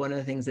know, I think one of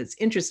the things that's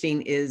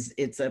interesting is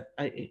it's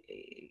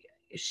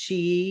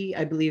she,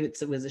 I believe it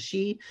was a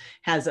she,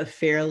 has a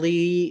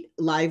fairly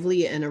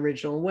lively and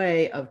original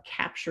way of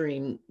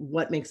capturing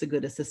what makes a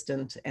good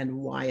assistant and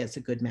why it's a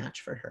good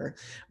match for her.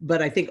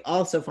 But I think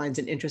also finds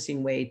an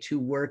interesting way to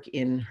work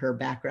in her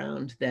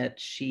background, that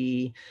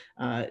she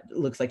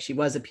looks like she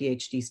was a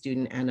PhD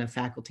student and a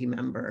faculty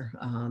member.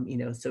 You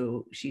know,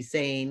 so she's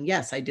saying,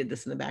 yes, I did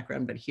this in the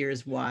background, but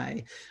here's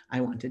why I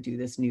want to do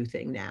this new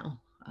thing now,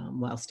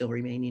 while still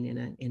remaining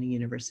in a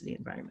university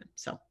environment.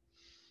 So.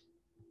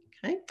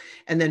 Okay.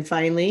 And then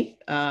finally,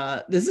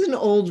 this is an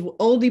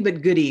oldie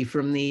but goodie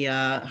from the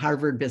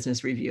Harvard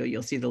Business Review.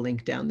 You'll see the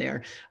link down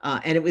there.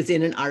 And it was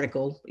in an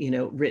article, you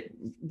know,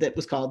 written that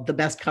was called "The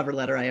Best Cover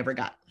Letter I Ever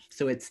Got."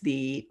 So it's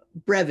the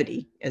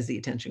brevity as the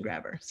attention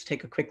grabber. So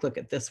take a quick look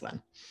at this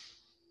one.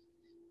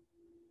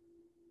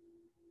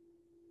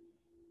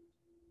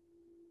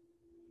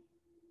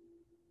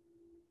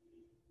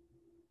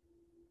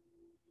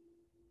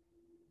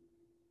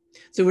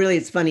 So really,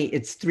 it's funny.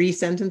 It's 3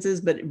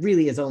 sentences, but it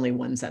really is only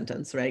 1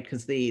 sentence, right?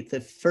 Because the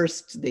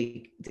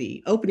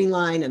opening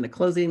line and the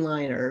closing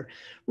line are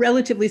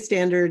relatively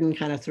standard and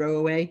kind of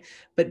throwaway.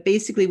 But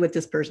basically, what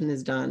this person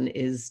has done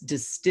is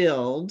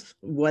distilled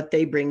what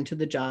they bring to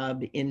the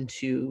job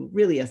into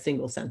really a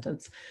single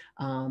sentence.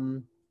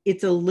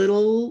 It's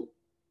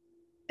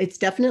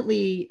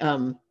definitely.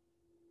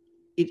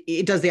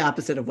 It does the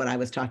opposite of what I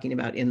was talking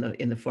about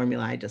in the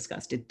formula I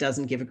discussed. It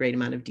doesn't give a great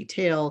amount of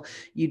detail.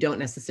 You don't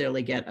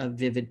necessarily get a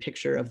vivid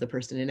picture of the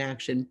person in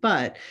action,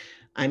 but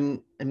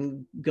I'm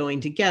going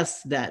to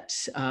guess that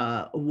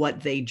what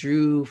they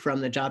drew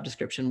from the job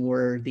description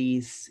were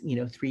these, you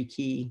know, 3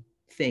 key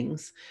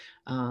things,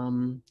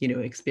 you know,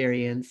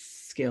 experience,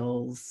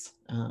 skills,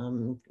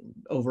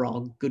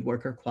 overall good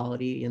worker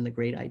quality, and the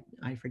great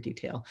eye for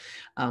detail.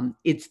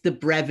 It's the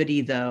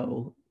brevity,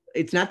 though.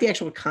 It's not the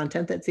actual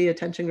content that's the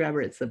attention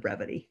grabber, it's the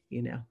brevity,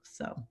 you know.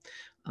 So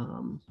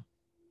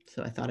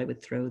I thought I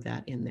would throw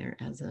that in there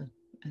as an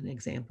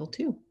example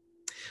too.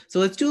 So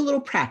let's do a little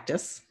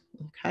practice,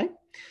 okay?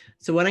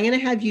 So what I'm gonna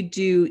have you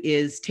do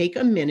is take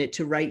a minute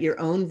to write your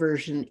own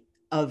version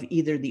of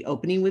either the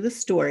opening with a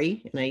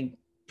story, and I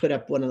put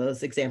up one of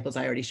those examples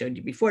I already showed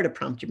you before to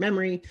prompt your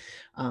memory.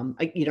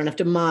 You don't have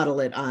to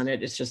model it on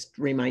it. It's just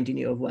reminding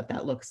you of what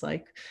that looks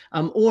like.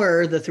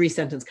 Or the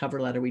 3-sentence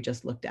cover letter we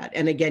just looked at.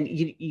 And again,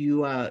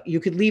 you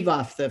could leave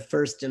off the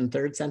first and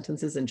third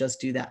sentences and just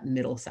do that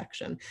middle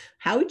section.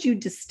 How would you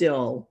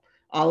distill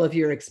all of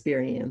your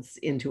experience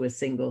into a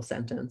single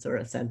sentence or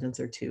a sentence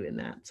or two in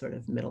that sort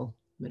of middle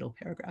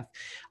paragraph?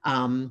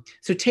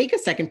 So take a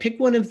second, pick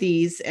one of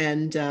these,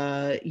 and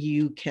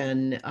you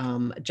can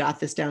jot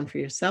this down for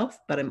yourself,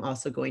 but I'm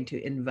also going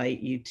to invite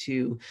you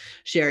to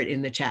share it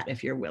in the chat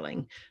if you're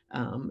willing.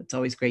 It's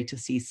always great to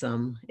see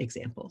some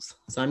examples.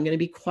 So I'm going to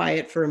be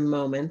quiet for a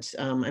moment.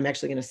 I'm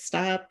actually going to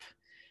stop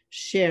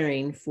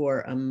sharing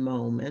for a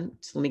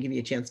moment. Let me give you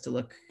a chance to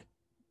look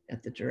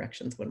at the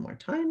directions one more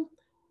time.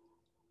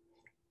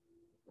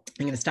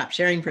 I'm going to stop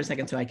sharing for a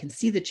second so I can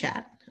see the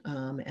chat,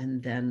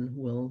 and then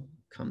we'll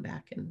come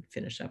back and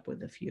finish up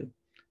with a few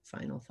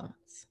final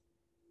thoughts.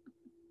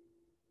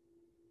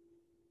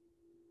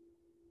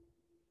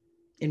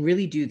 And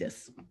really do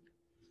this.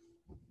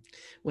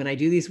 When I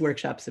do these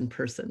workshops in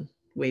person,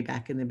 way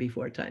back in the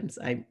before times.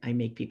 I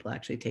make people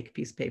actually take a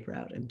piece of paper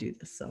out and do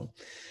this. So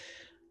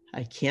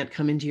I can't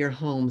come into your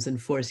homes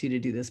and force you to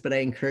do this, but I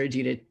encourage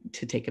you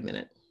to take a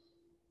minute.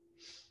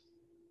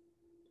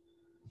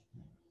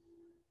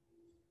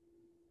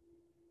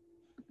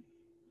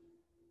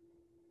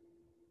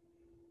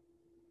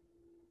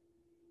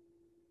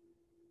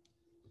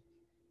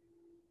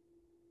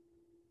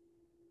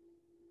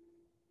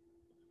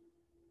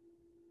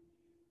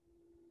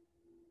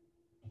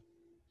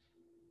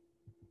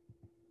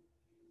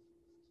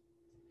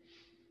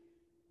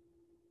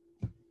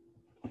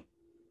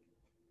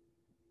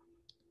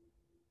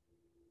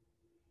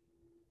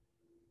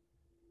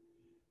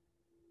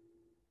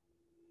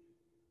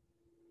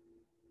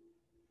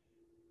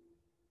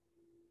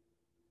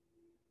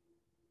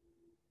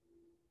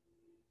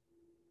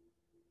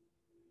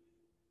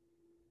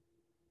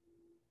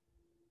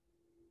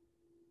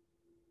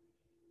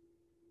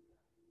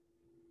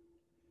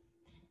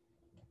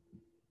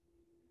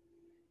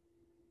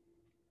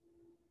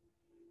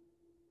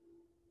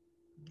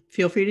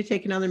 Feel free to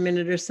take another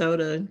minute or so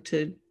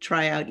to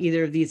try out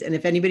either of these. And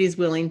if anybody's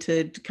willing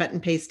to cut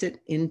and paste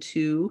it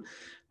into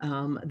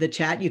the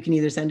chat, you can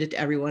either send it to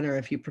everyone, or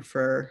if you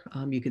prefer,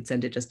 you could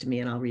send it just to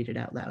me and I'll read it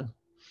out loud.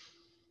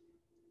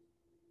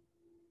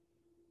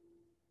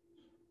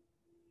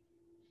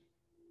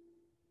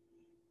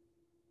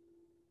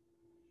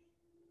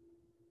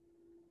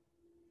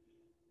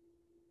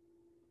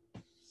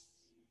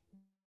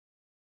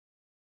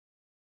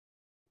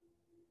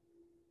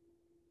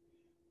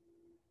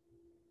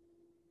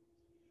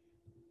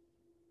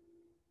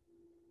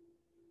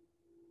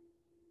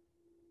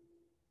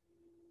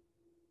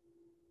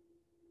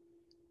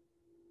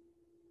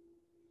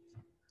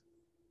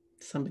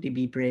 Somebody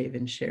be brave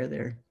and share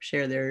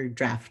their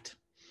draft.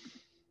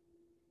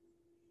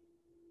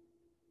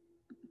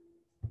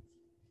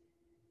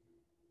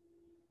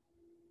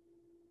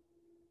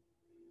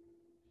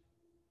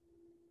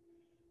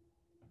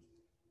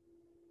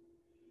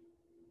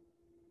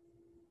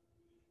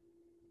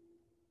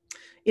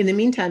 In the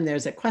meantime,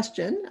 there's a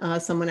question.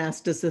 Someone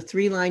asked, does the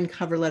 3-line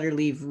cover letter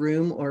leave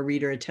room or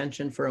reader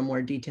attention for a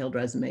more detailed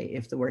resume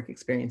if the work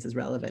experience is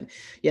relevant?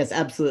 Yes,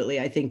 absolutely.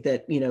 I think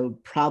that,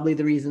 probably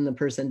the reason the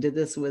person did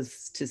this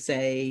was to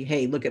say,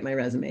 hey, look at my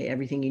resume.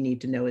 Everything you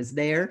need to know is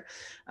there.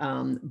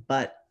 And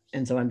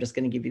so I'm just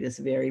going to give you this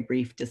very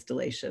brief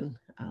distillation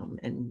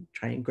and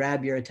try and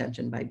grab your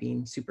attention by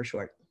being super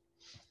short.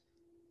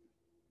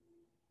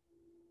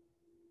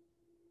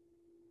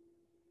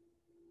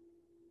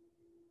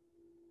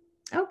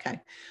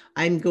 Okay,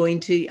 I'm going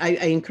to,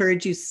 I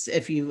encourage you,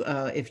 if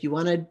you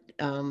want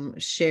to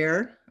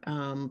share,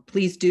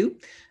 please do.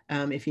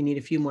 If you need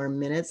a few more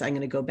minutes, I'm going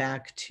to go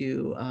back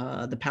to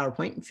the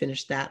PowerPoint and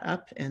finish that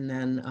up, and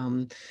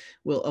then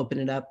we'll open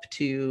it up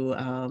to,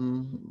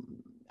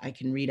 I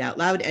can read out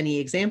loud any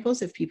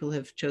examples if people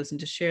have chosen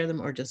to share them,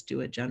 or just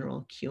do a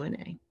general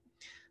Q&A.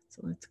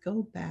 So let's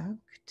go back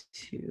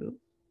to,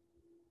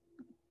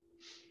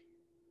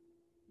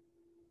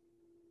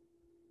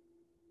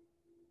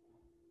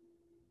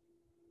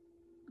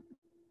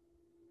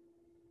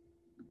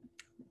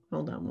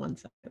 hold on one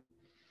second.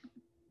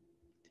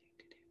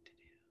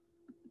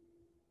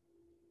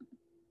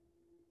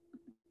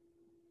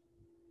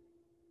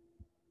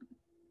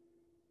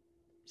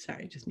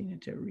 Sorry, just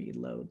needed to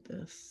reload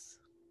this.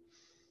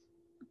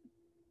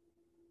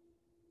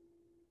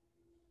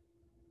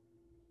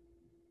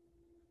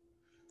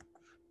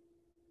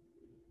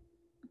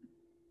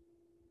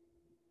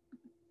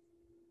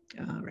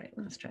 All right,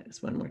 let's try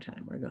this one more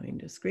time. We're going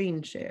to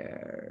screen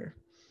share.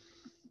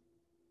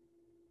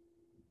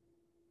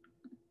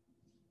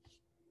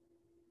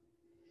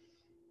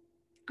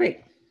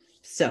 Great.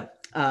 So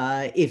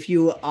if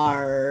you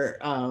are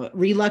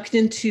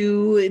reluctant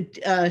to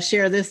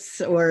share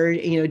this or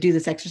do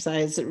this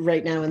exercise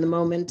right now in the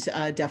moment,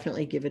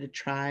 definitely give it a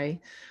try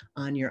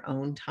on your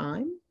own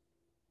time,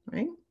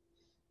 right?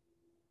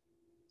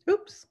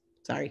 Oops,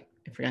 sorry,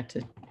 I forgot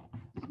to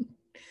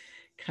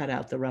cut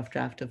out the rough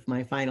draft of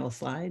my final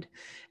slide.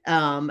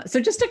 So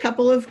just a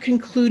couple of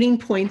concluding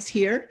points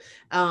here.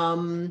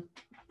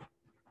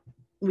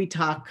 We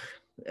talk,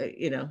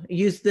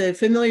 use the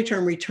familiar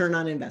term return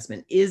on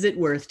investment. Is it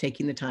worth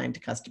taking the time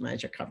to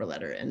customize your cover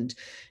letter? And,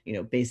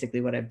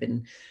 basically what I've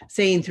been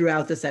saying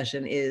throughout the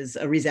session is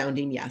a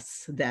resounding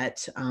yes,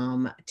 that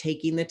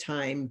taking the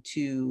time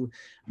to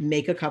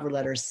make a cover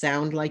letter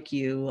sound like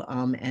you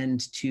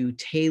and to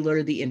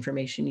tailor the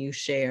information you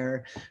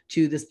share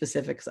to the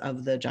specifics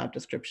of the job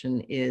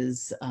description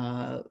is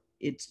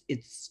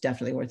it's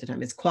definitely worth the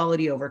time. It's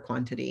quality over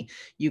quantity.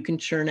 You can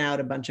churn out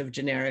a bunch of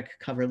generic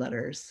cover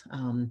letters,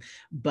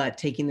 but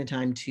taking the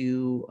time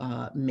to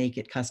make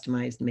it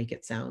customized, make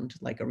it sound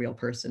like a real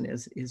person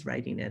is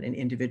writing it, an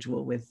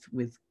individual with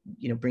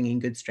bringing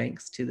good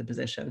strengths to the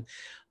position,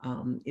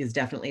 is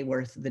definitely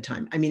worth the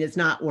time. I mean, it's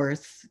not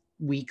worth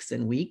weeks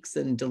and weeks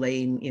and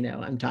delaying,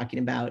 I'm talking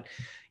about,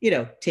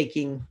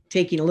 taking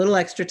a little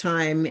extra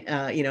time,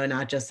 and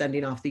not just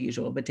sending off the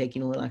usual, but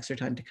taking a little extra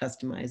time to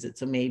customize it.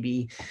 So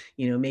maybe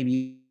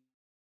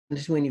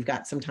when you've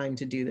got some time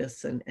to do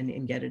this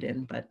and get it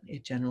in, but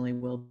it generally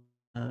will be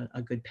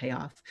a good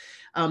payoff.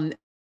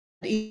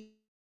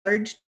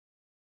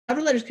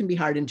 Cover letters can be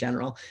hard in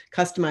general.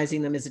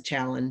 Customizing them is a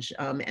challenge,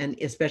 and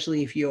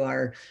especially if you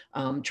are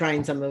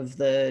trying some of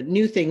the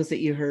new things that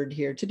you heard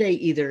here today,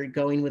 either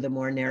going with a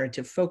more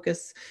narrative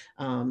focus,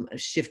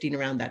 shifting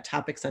around that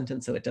topic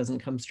sentence so it doesn't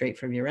come straight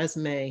from your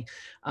resume,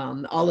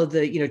 all of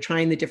the,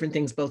 trying the different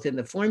things both in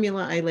the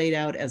formula I laid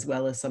out as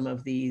well as some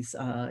of these,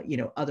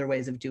 other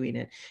ways of doing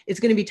it. It's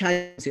going to be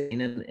time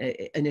consuming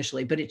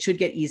initially, but it should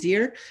get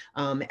easier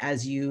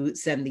as you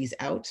send these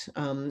out.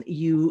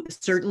 You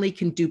certainly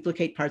can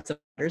duplicate parts of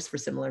letters for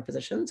similar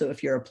positions. So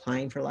if you're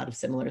applying for a lot of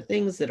similar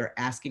things that are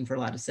asking for a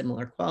lot of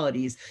similar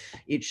qualities,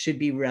 it should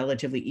be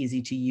relatively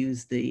easy to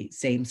use the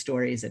same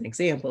stories and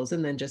examples,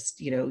 and then just,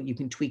 you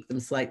can tweak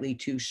them slightly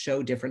to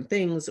show different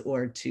things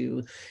or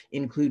to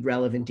include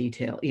relevant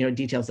detail,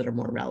 details that are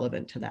more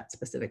relevant to that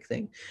specific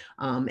thing.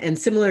 And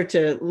similar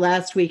to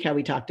last week, how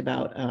we talked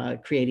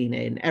about creating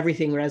an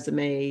everything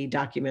resume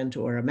document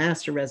or a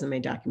master resume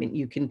document,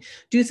 you can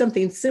do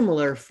something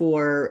similar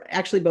for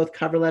actually both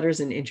cover letters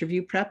and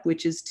interview prep,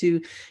 which is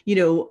to,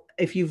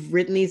 if you've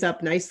written these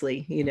up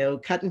nicely,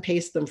 cut and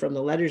paste them from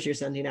the letters you're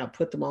sending out,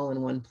 put them all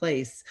in one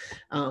place,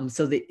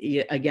 so that,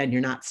 again,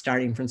 you're not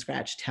starting from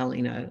scratch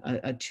telling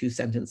a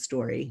 2-sentence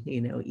story,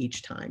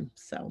 each time.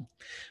 So,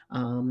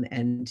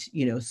 and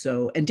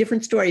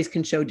different stories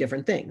can show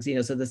different things,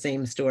 so the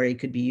same story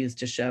could be used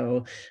to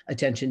show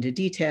attention to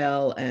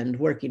detail and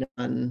working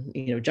on,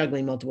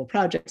 juggling multiple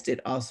projects. It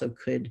also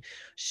could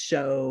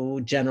show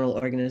general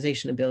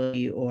organization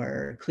ability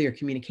or clear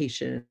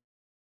communication.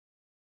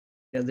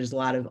 There's a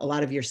lot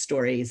of your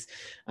stories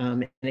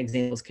and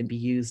examples can be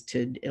used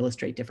to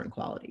illustrate different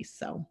qualities.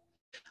 So,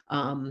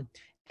 and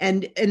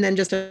then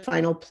just a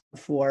final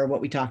for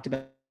what we talked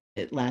about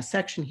last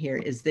section here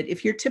is that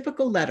if your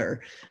typical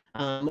letter,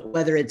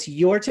 whether it's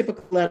your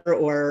typical letter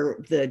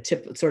or the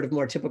sort of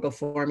more typical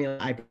formula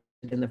I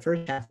presented in the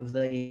first half of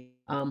the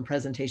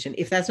presentation,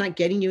 if that's not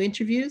getting you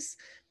interviews,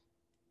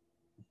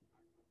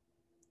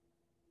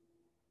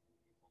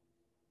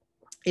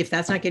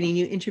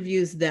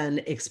 then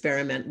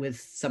experiment with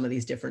some of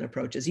these different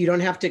approaches. You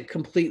don't have to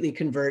completely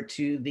convert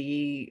to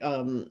the,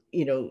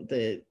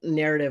 the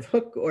narrative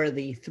hook or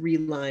the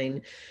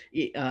 3-line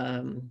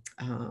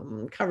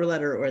cover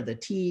letter or the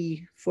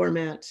T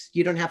format.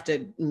 You don't have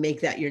to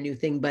make that your new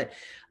thing, but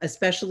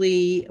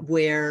especially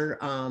where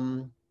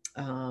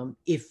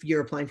if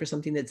you're applying for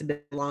something that's a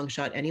bit long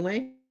shot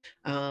anyway,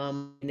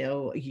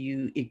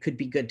 it could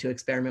be good to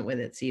experiment with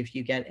it, see if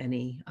you get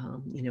any,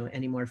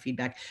 any more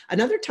feedback.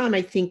 Another time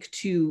I think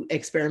to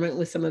experiment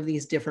with some of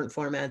these different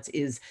formats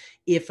is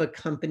if a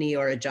company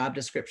or a job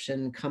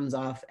description comes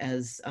off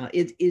as,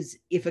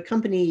 if a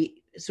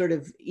company sort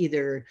of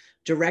either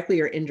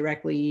directly or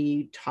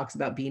indirectly talks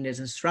about being a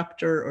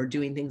disruptor or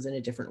doing things in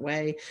a different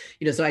way.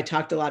 So I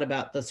talked a lot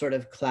about the sort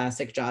of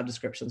classic job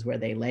descriptions where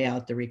they lay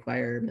out the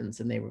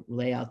requirements and they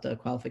lay out the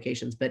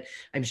qualifications, but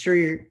I'm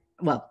sure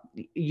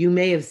you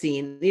may have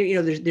seen,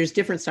 there's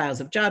different styles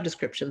of job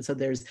description. So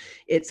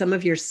it's some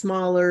of your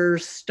smaller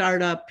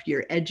startup,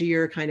 your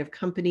edgier kind of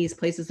companies,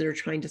 places that are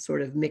trying to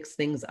sort of mix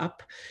things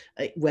up,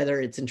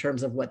 whether it's in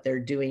terms of what they're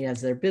doing as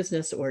their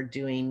business or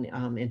doing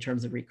in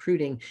terms of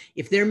recruiting.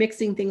 If they're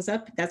mixing things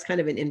up, that's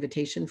kind of an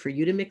invitation for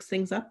you to mix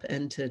things up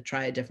and to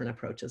try a different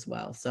approach as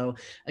well. So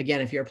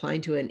again, if you're applying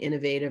to an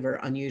innovative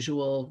or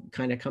unusual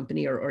kind of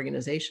company or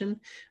organization,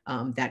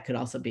 that could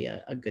also be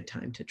a good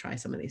time to try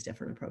some of these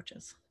different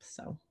approaches.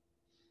 So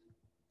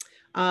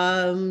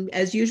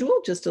as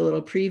usual, just a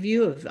little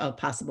preview of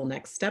possible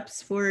next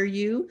steps for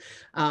you.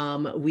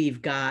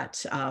 We've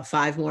got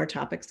 5 more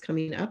topics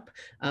coming up.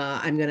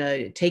 I'm going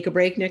to take a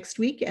break next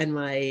week, and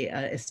my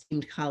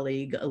esteemed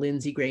colleague,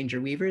 Lindsay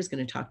Granger-Weaver, is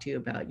going to talk to you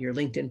about your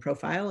LinkedIn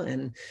profile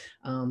and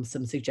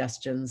some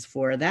suggestions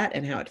for that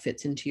and how it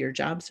fits into your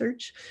job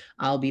search.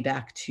 I'll be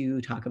back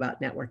to talk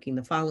about networking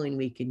the following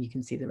week, and you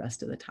can see the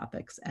rest of the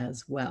topics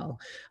as well.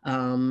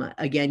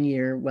 Again,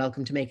 you're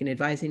welcome to make an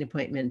advising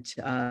appointment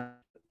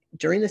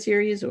during the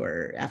series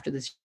or after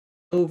this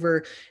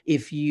over.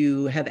 If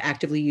you have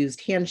actively used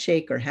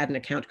Handshake or had an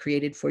account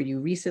created for you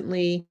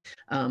recently,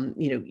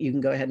 you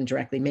can go ahead and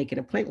directly make an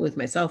appointment with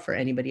myself or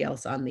anybody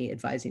else on the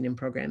advising and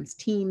programs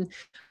team.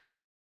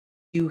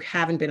 You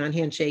haven't been on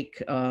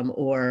Handshake,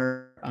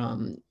 or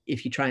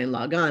if you try and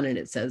log on and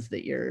it says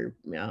that you're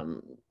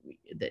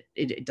that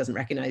it doesn't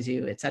recognize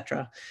you,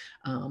 etc.,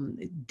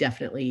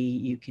 definitely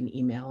you can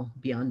email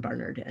Beyond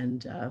Barnard,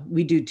 and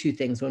we do 2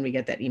 things when we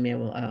get that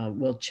email.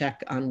 We'll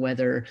check on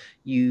whether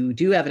you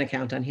do have an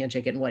account on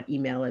Handshake and what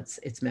email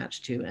it's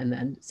matched to, and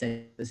then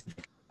send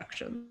specific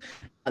instructions.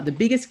 The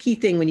biggest key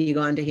thing when you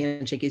go onto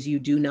Handshake is you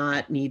do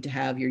not need to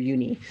have your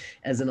uni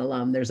as an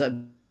alum.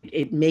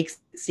 It makes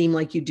it seem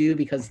like you do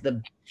because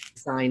the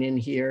sign in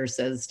here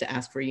says to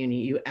ask for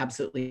uni. You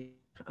absolutely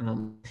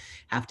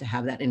have to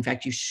have that. In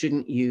fact, you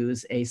shouldn't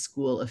use a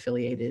school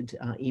affiliated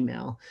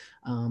email.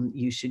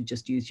 You should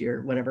just use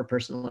your whatever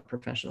personal or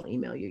professional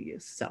email you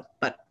use. So,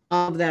 but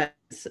all of that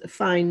is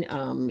fine.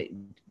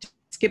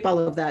 skip all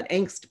of that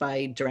angst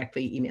by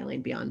directly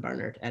emailing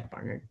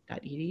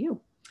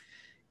beyondbarnard@barnard.edu.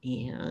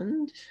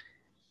 And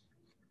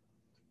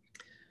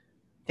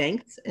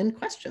thanks and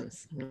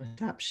questions. I'm going to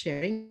stop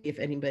sharing if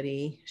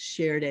anybody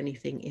shared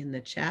anything in the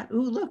chat.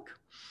 Ooh, look,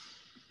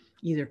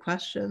 either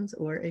questions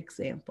or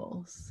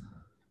examples.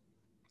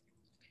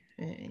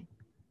 Okay,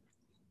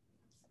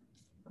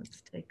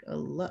 let's take a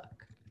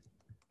look.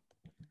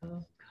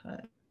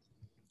 Okay.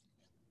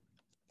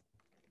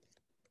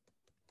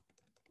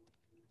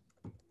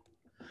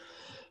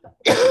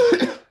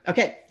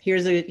 Okay,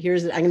 I'm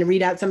going to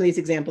read out some of these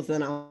examples,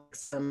 and then I'll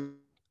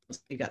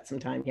we got some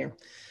time here.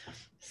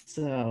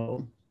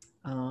 So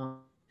I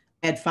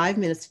had 5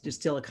 minutes to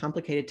distill a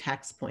complicated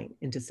tax point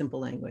into simple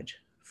language.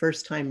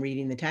 First time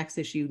reading the tax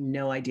issue,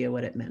 no idea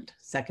what it meant.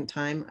 Second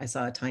time, I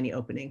saw a tiny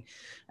opening.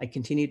 I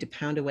continued to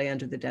pound away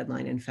under the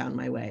deadline and found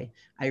my way.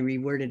 I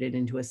reworded it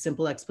into a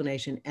simple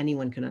explanation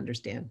anyone can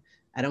understand.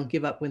 I don't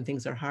give up when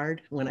things are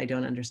hard. When I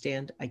don't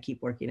understand, I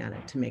keep working on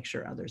it to make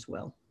sure others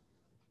will.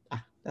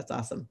 Ah, that's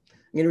awesome.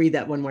 I'm going to read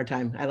that one more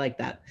time. I like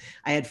that.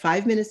 I had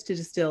 5 minutes to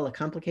distill a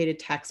complicated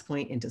tax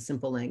point into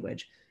simple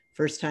language.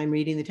 First time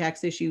reading the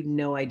tax issue,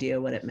 no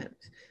idea what it meant.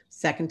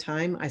 Second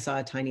time, I saw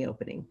a tiny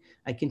opening.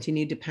 I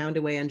continued to pound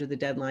away under the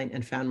deadline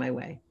and found my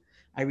way.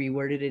 I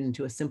reworded it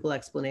into a simple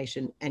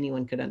explanation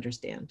anyone could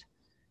understand.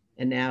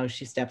 And now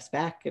she steps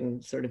back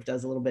and sort of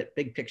does a little bit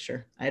big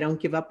picture. I don't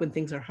give up when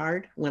things are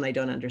hard. When I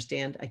don't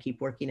understand, I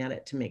keep working at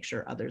it to make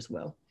sure others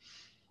will.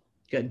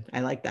 Good. I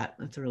like that.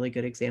 That's a really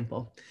good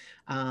example.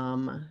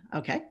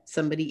 Okay.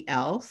 Somebody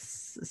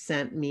else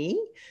sent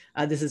me.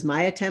 This is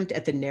my attempt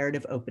at the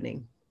narrative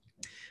opening.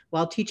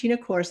 While teaching a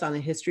course on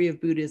the history of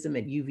Buddhism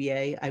at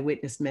UVA, I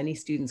witnessed many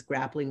students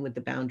grappling with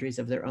the boundaries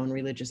of their own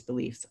religious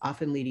beliefs,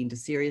 often leading to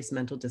serious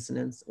mental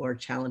dissonance or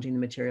challenging the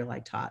material I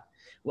taught.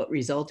 What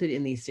resulted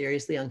in these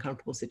seriously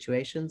uncomfortable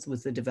situations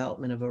was the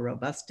development of a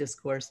robust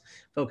discourse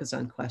focused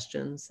on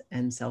questions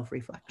and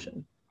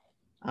self-reflection.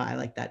 I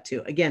like that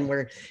too. Again,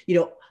 we're,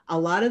 a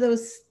lot of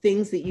those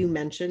things that you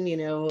mentioned,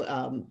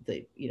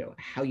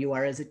 how you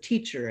are as a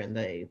teacher and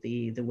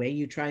the way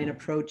you try and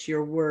approach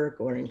your work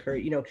or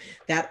encourage,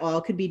 that all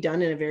could be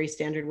done in a very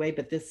standard way,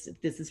 but this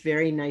is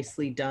very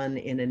nicely done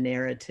in a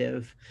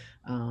narrative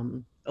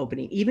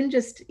opening. Even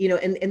just,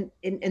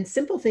 and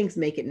simple things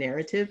make it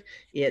narrative.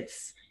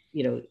 It's,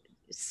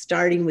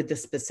 starting with the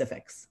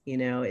specifics,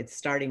 it's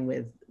starting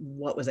with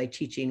what was I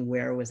teaching,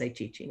 where was I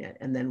teaching it,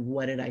 and then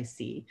what did I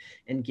see,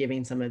 and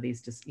giving some of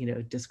these,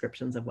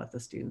 descriptions of what the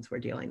students were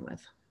dealing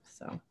with.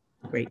 So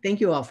great.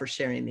 Thank you all for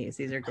sharing these.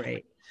 These are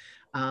great.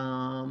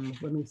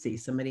 Let me see,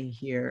 somebody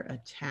here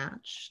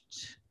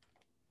attached.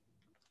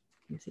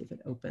 Let me see if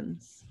it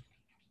opens.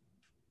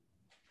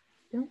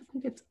 I don't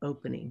think it's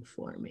opening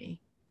for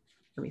me.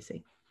 Let me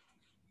see.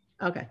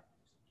 Okay.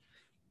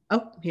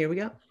 Oh, here we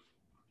go.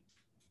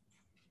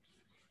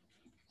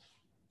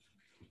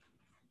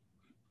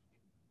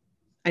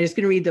 I'm just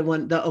going to read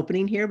the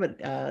opening here, but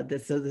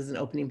this is an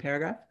opening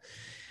paragraph.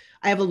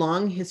 I have a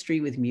long history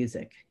with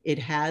music. It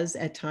has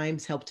at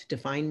times helped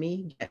define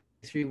me, get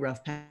through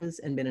rough patches,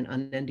 and been an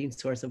unending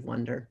source of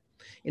wonder.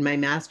 In my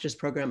master's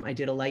program, I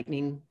did a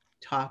lightning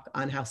talk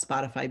on how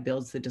Spotify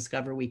builds the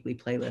Discover Weekly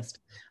playlist.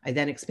 I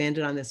then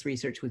expanded on this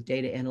research with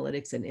data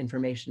analytics and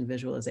information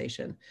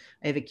visualization.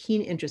 I have a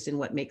keen interest in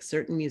what makes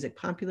certain music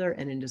popular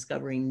and in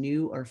discovering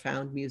new or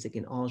found music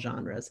in all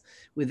genres.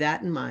 With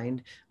that in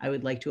mind, I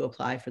would like to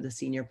apply for the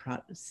Senior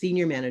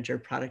Manager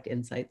Product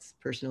Insights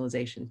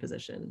Personalization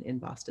position in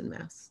Boston,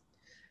 Mass.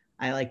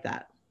 I like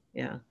that.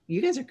 Yeah,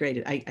 you guys are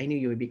great. I knew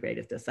you would be great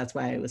at this. That's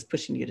why I was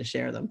pushing you to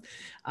share them.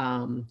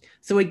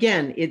 So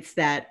again, it's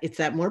that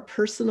more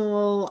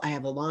personal. I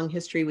have a long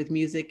history with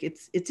music.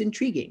 It's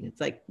intriguing. It's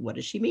like, what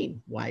does she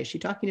mean? Why is she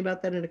talking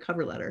about that in a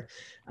cover letter?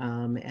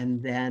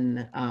 And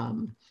then,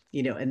 and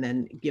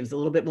then gives a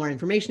little bit more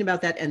information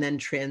about that, and then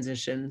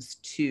transitions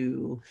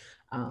to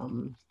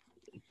some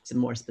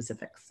more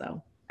specifics.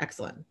 So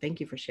excellent. Thank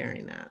you for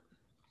sharing that.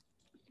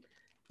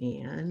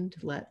 And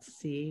let's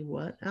see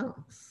what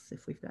else,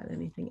 if we've got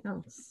anything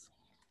else.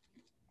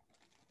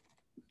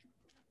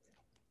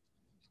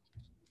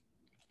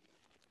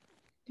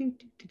 By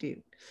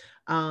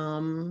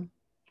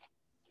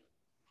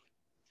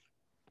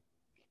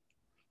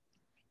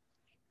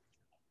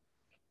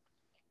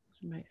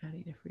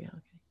adding a free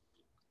allocate.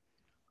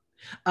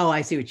 Oh,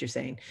 I see what you're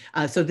saying.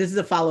 So this is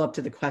a follow-up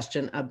to the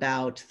question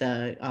about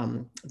the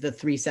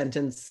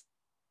 3-sentence.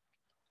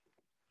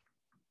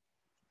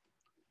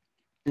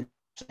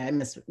 I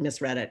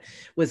misread it.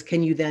 Was,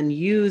 can you then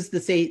use the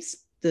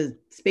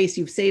space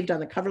you've saved on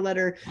the cover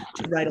letter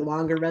to write a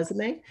longer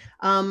resume?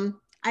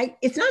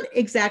 It's not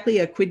exactly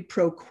a quid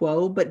pro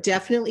quo, but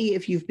definitely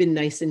if you've been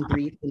nice and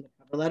brief in the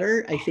cover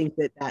letter, I think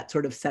that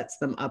sort of sets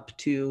them up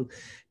to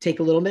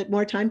take a little bit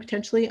more time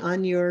potentially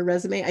on your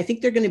resume. I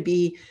think they're going to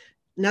be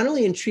not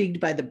only intrigued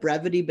by the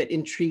brevity, but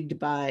intrigued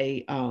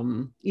by,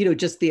 you know,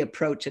 just the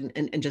approach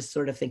and just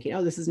sort of thinking,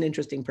 oh, this is an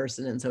interesting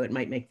person. And so it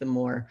might make them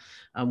more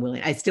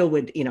willing. I still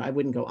would, you know, I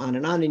wouldn't go on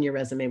and on in your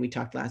resume. We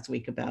talked last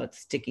week about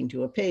sticking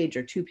to a page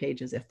or 2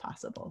 pages if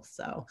possible.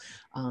 So,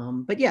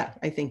 but yeah,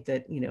 I think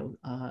that, you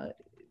know,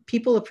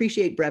 people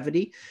appreciate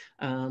brevity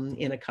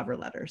in a cover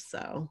letter.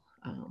 So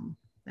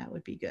that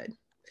would be good.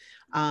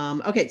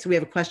 Okay, so we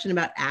have a question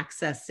about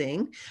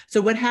accessing. So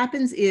what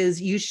happens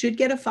is you should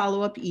get a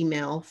follow-up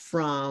email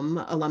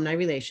from Alumni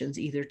Relations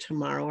either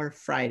tomorrow or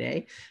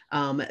Friday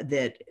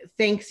that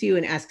thanks you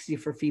and asks you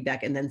for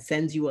feedback and then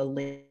sends you a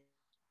link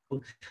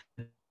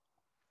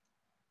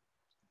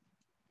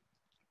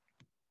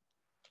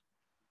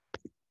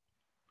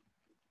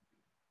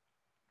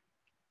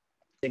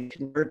to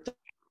convert them,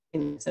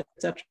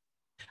 etc.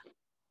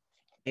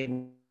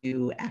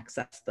 to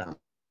access them.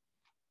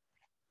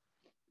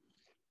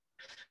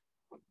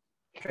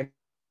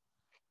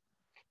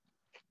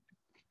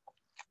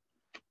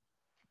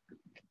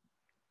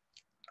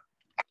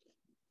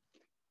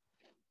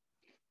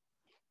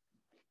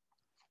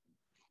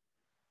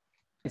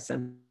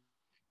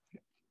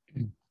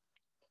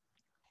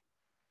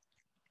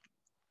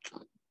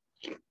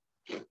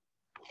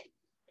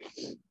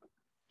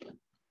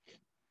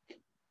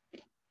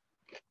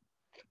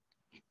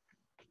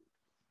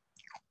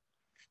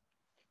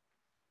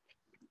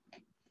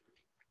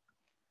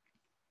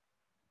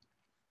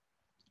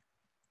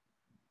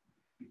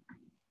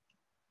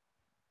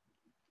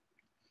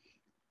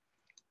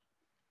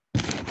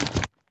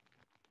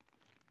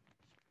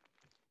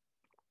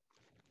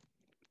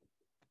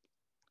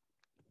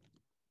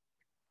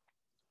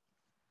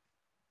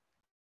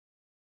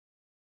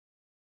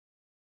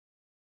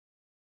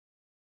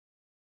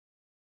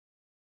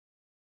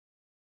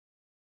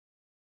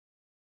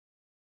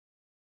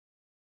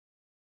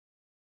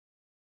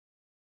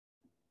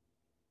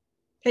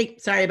 Hey,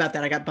 sorry about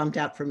that. I got bumped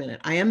out for a minute.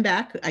 I am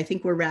back. I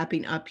think we're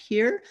wrapping up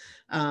here.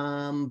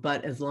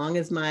 But as long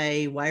as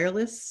my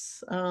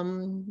wireless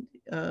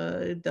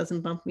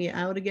doesn't bump me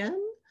out again,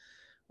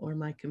 or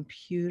my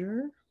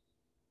computer.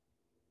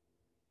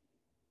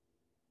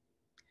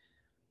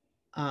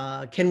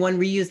 Can one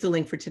reuse the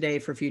link for today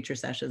for future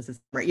sessions?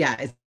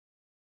 Yeah.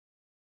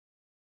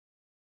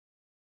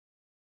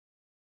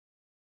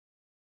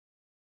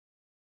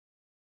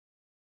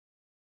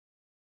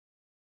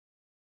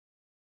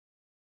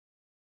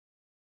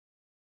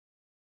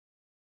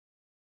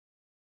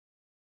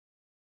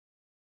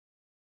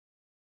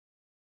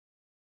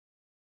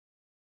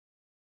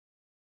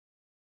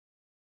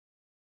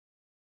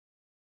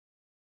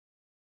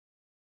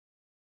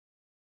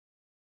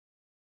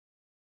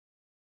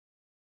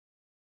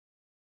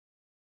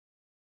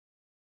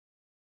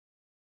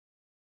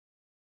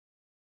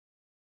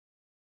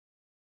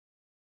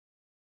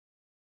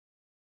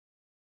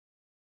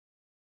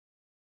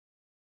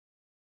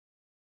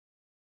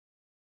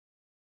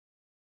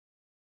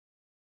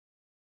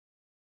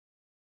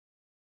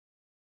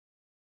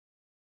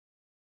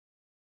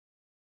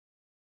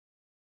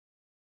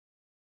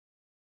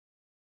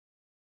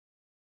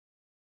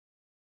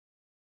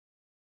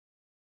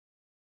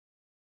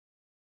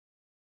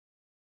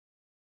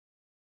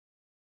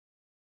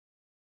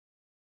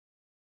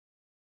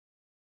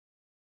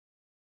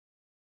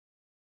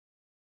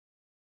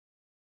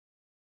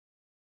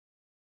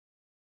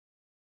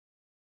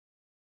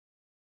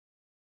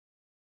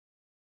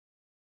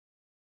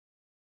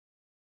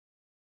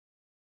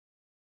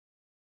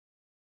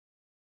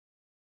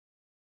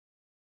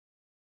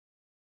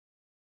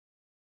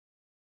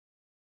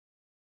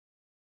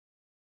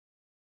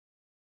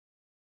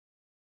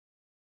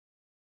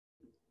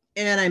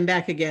 And I'm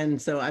back again.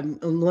 So I'm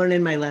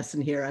learning my lesson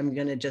here. I'm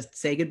going to just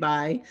say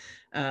goodbye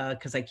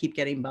because I keep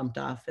getting bumped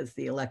off as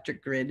the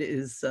electric grid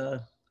is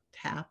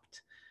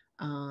tapped.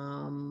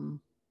 The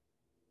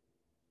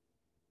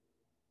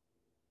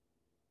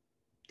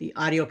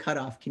audio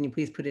cutoff. Can you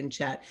please put in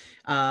chat?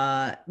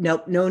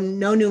 Nope, no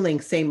new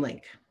link, same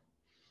link.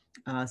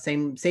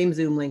 Same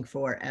Zoom link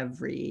for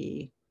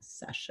every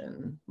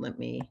session. Let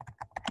me,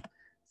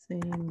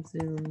 same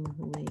Zoom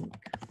link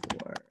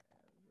for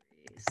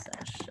every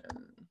session.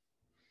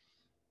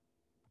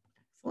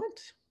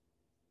 Excellent.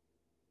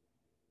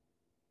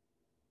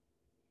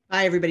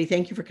 Bye, everybody.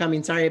 Thank you for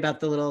coming. Sorry about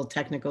the little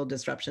technical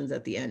disruptions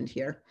at the end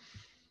here.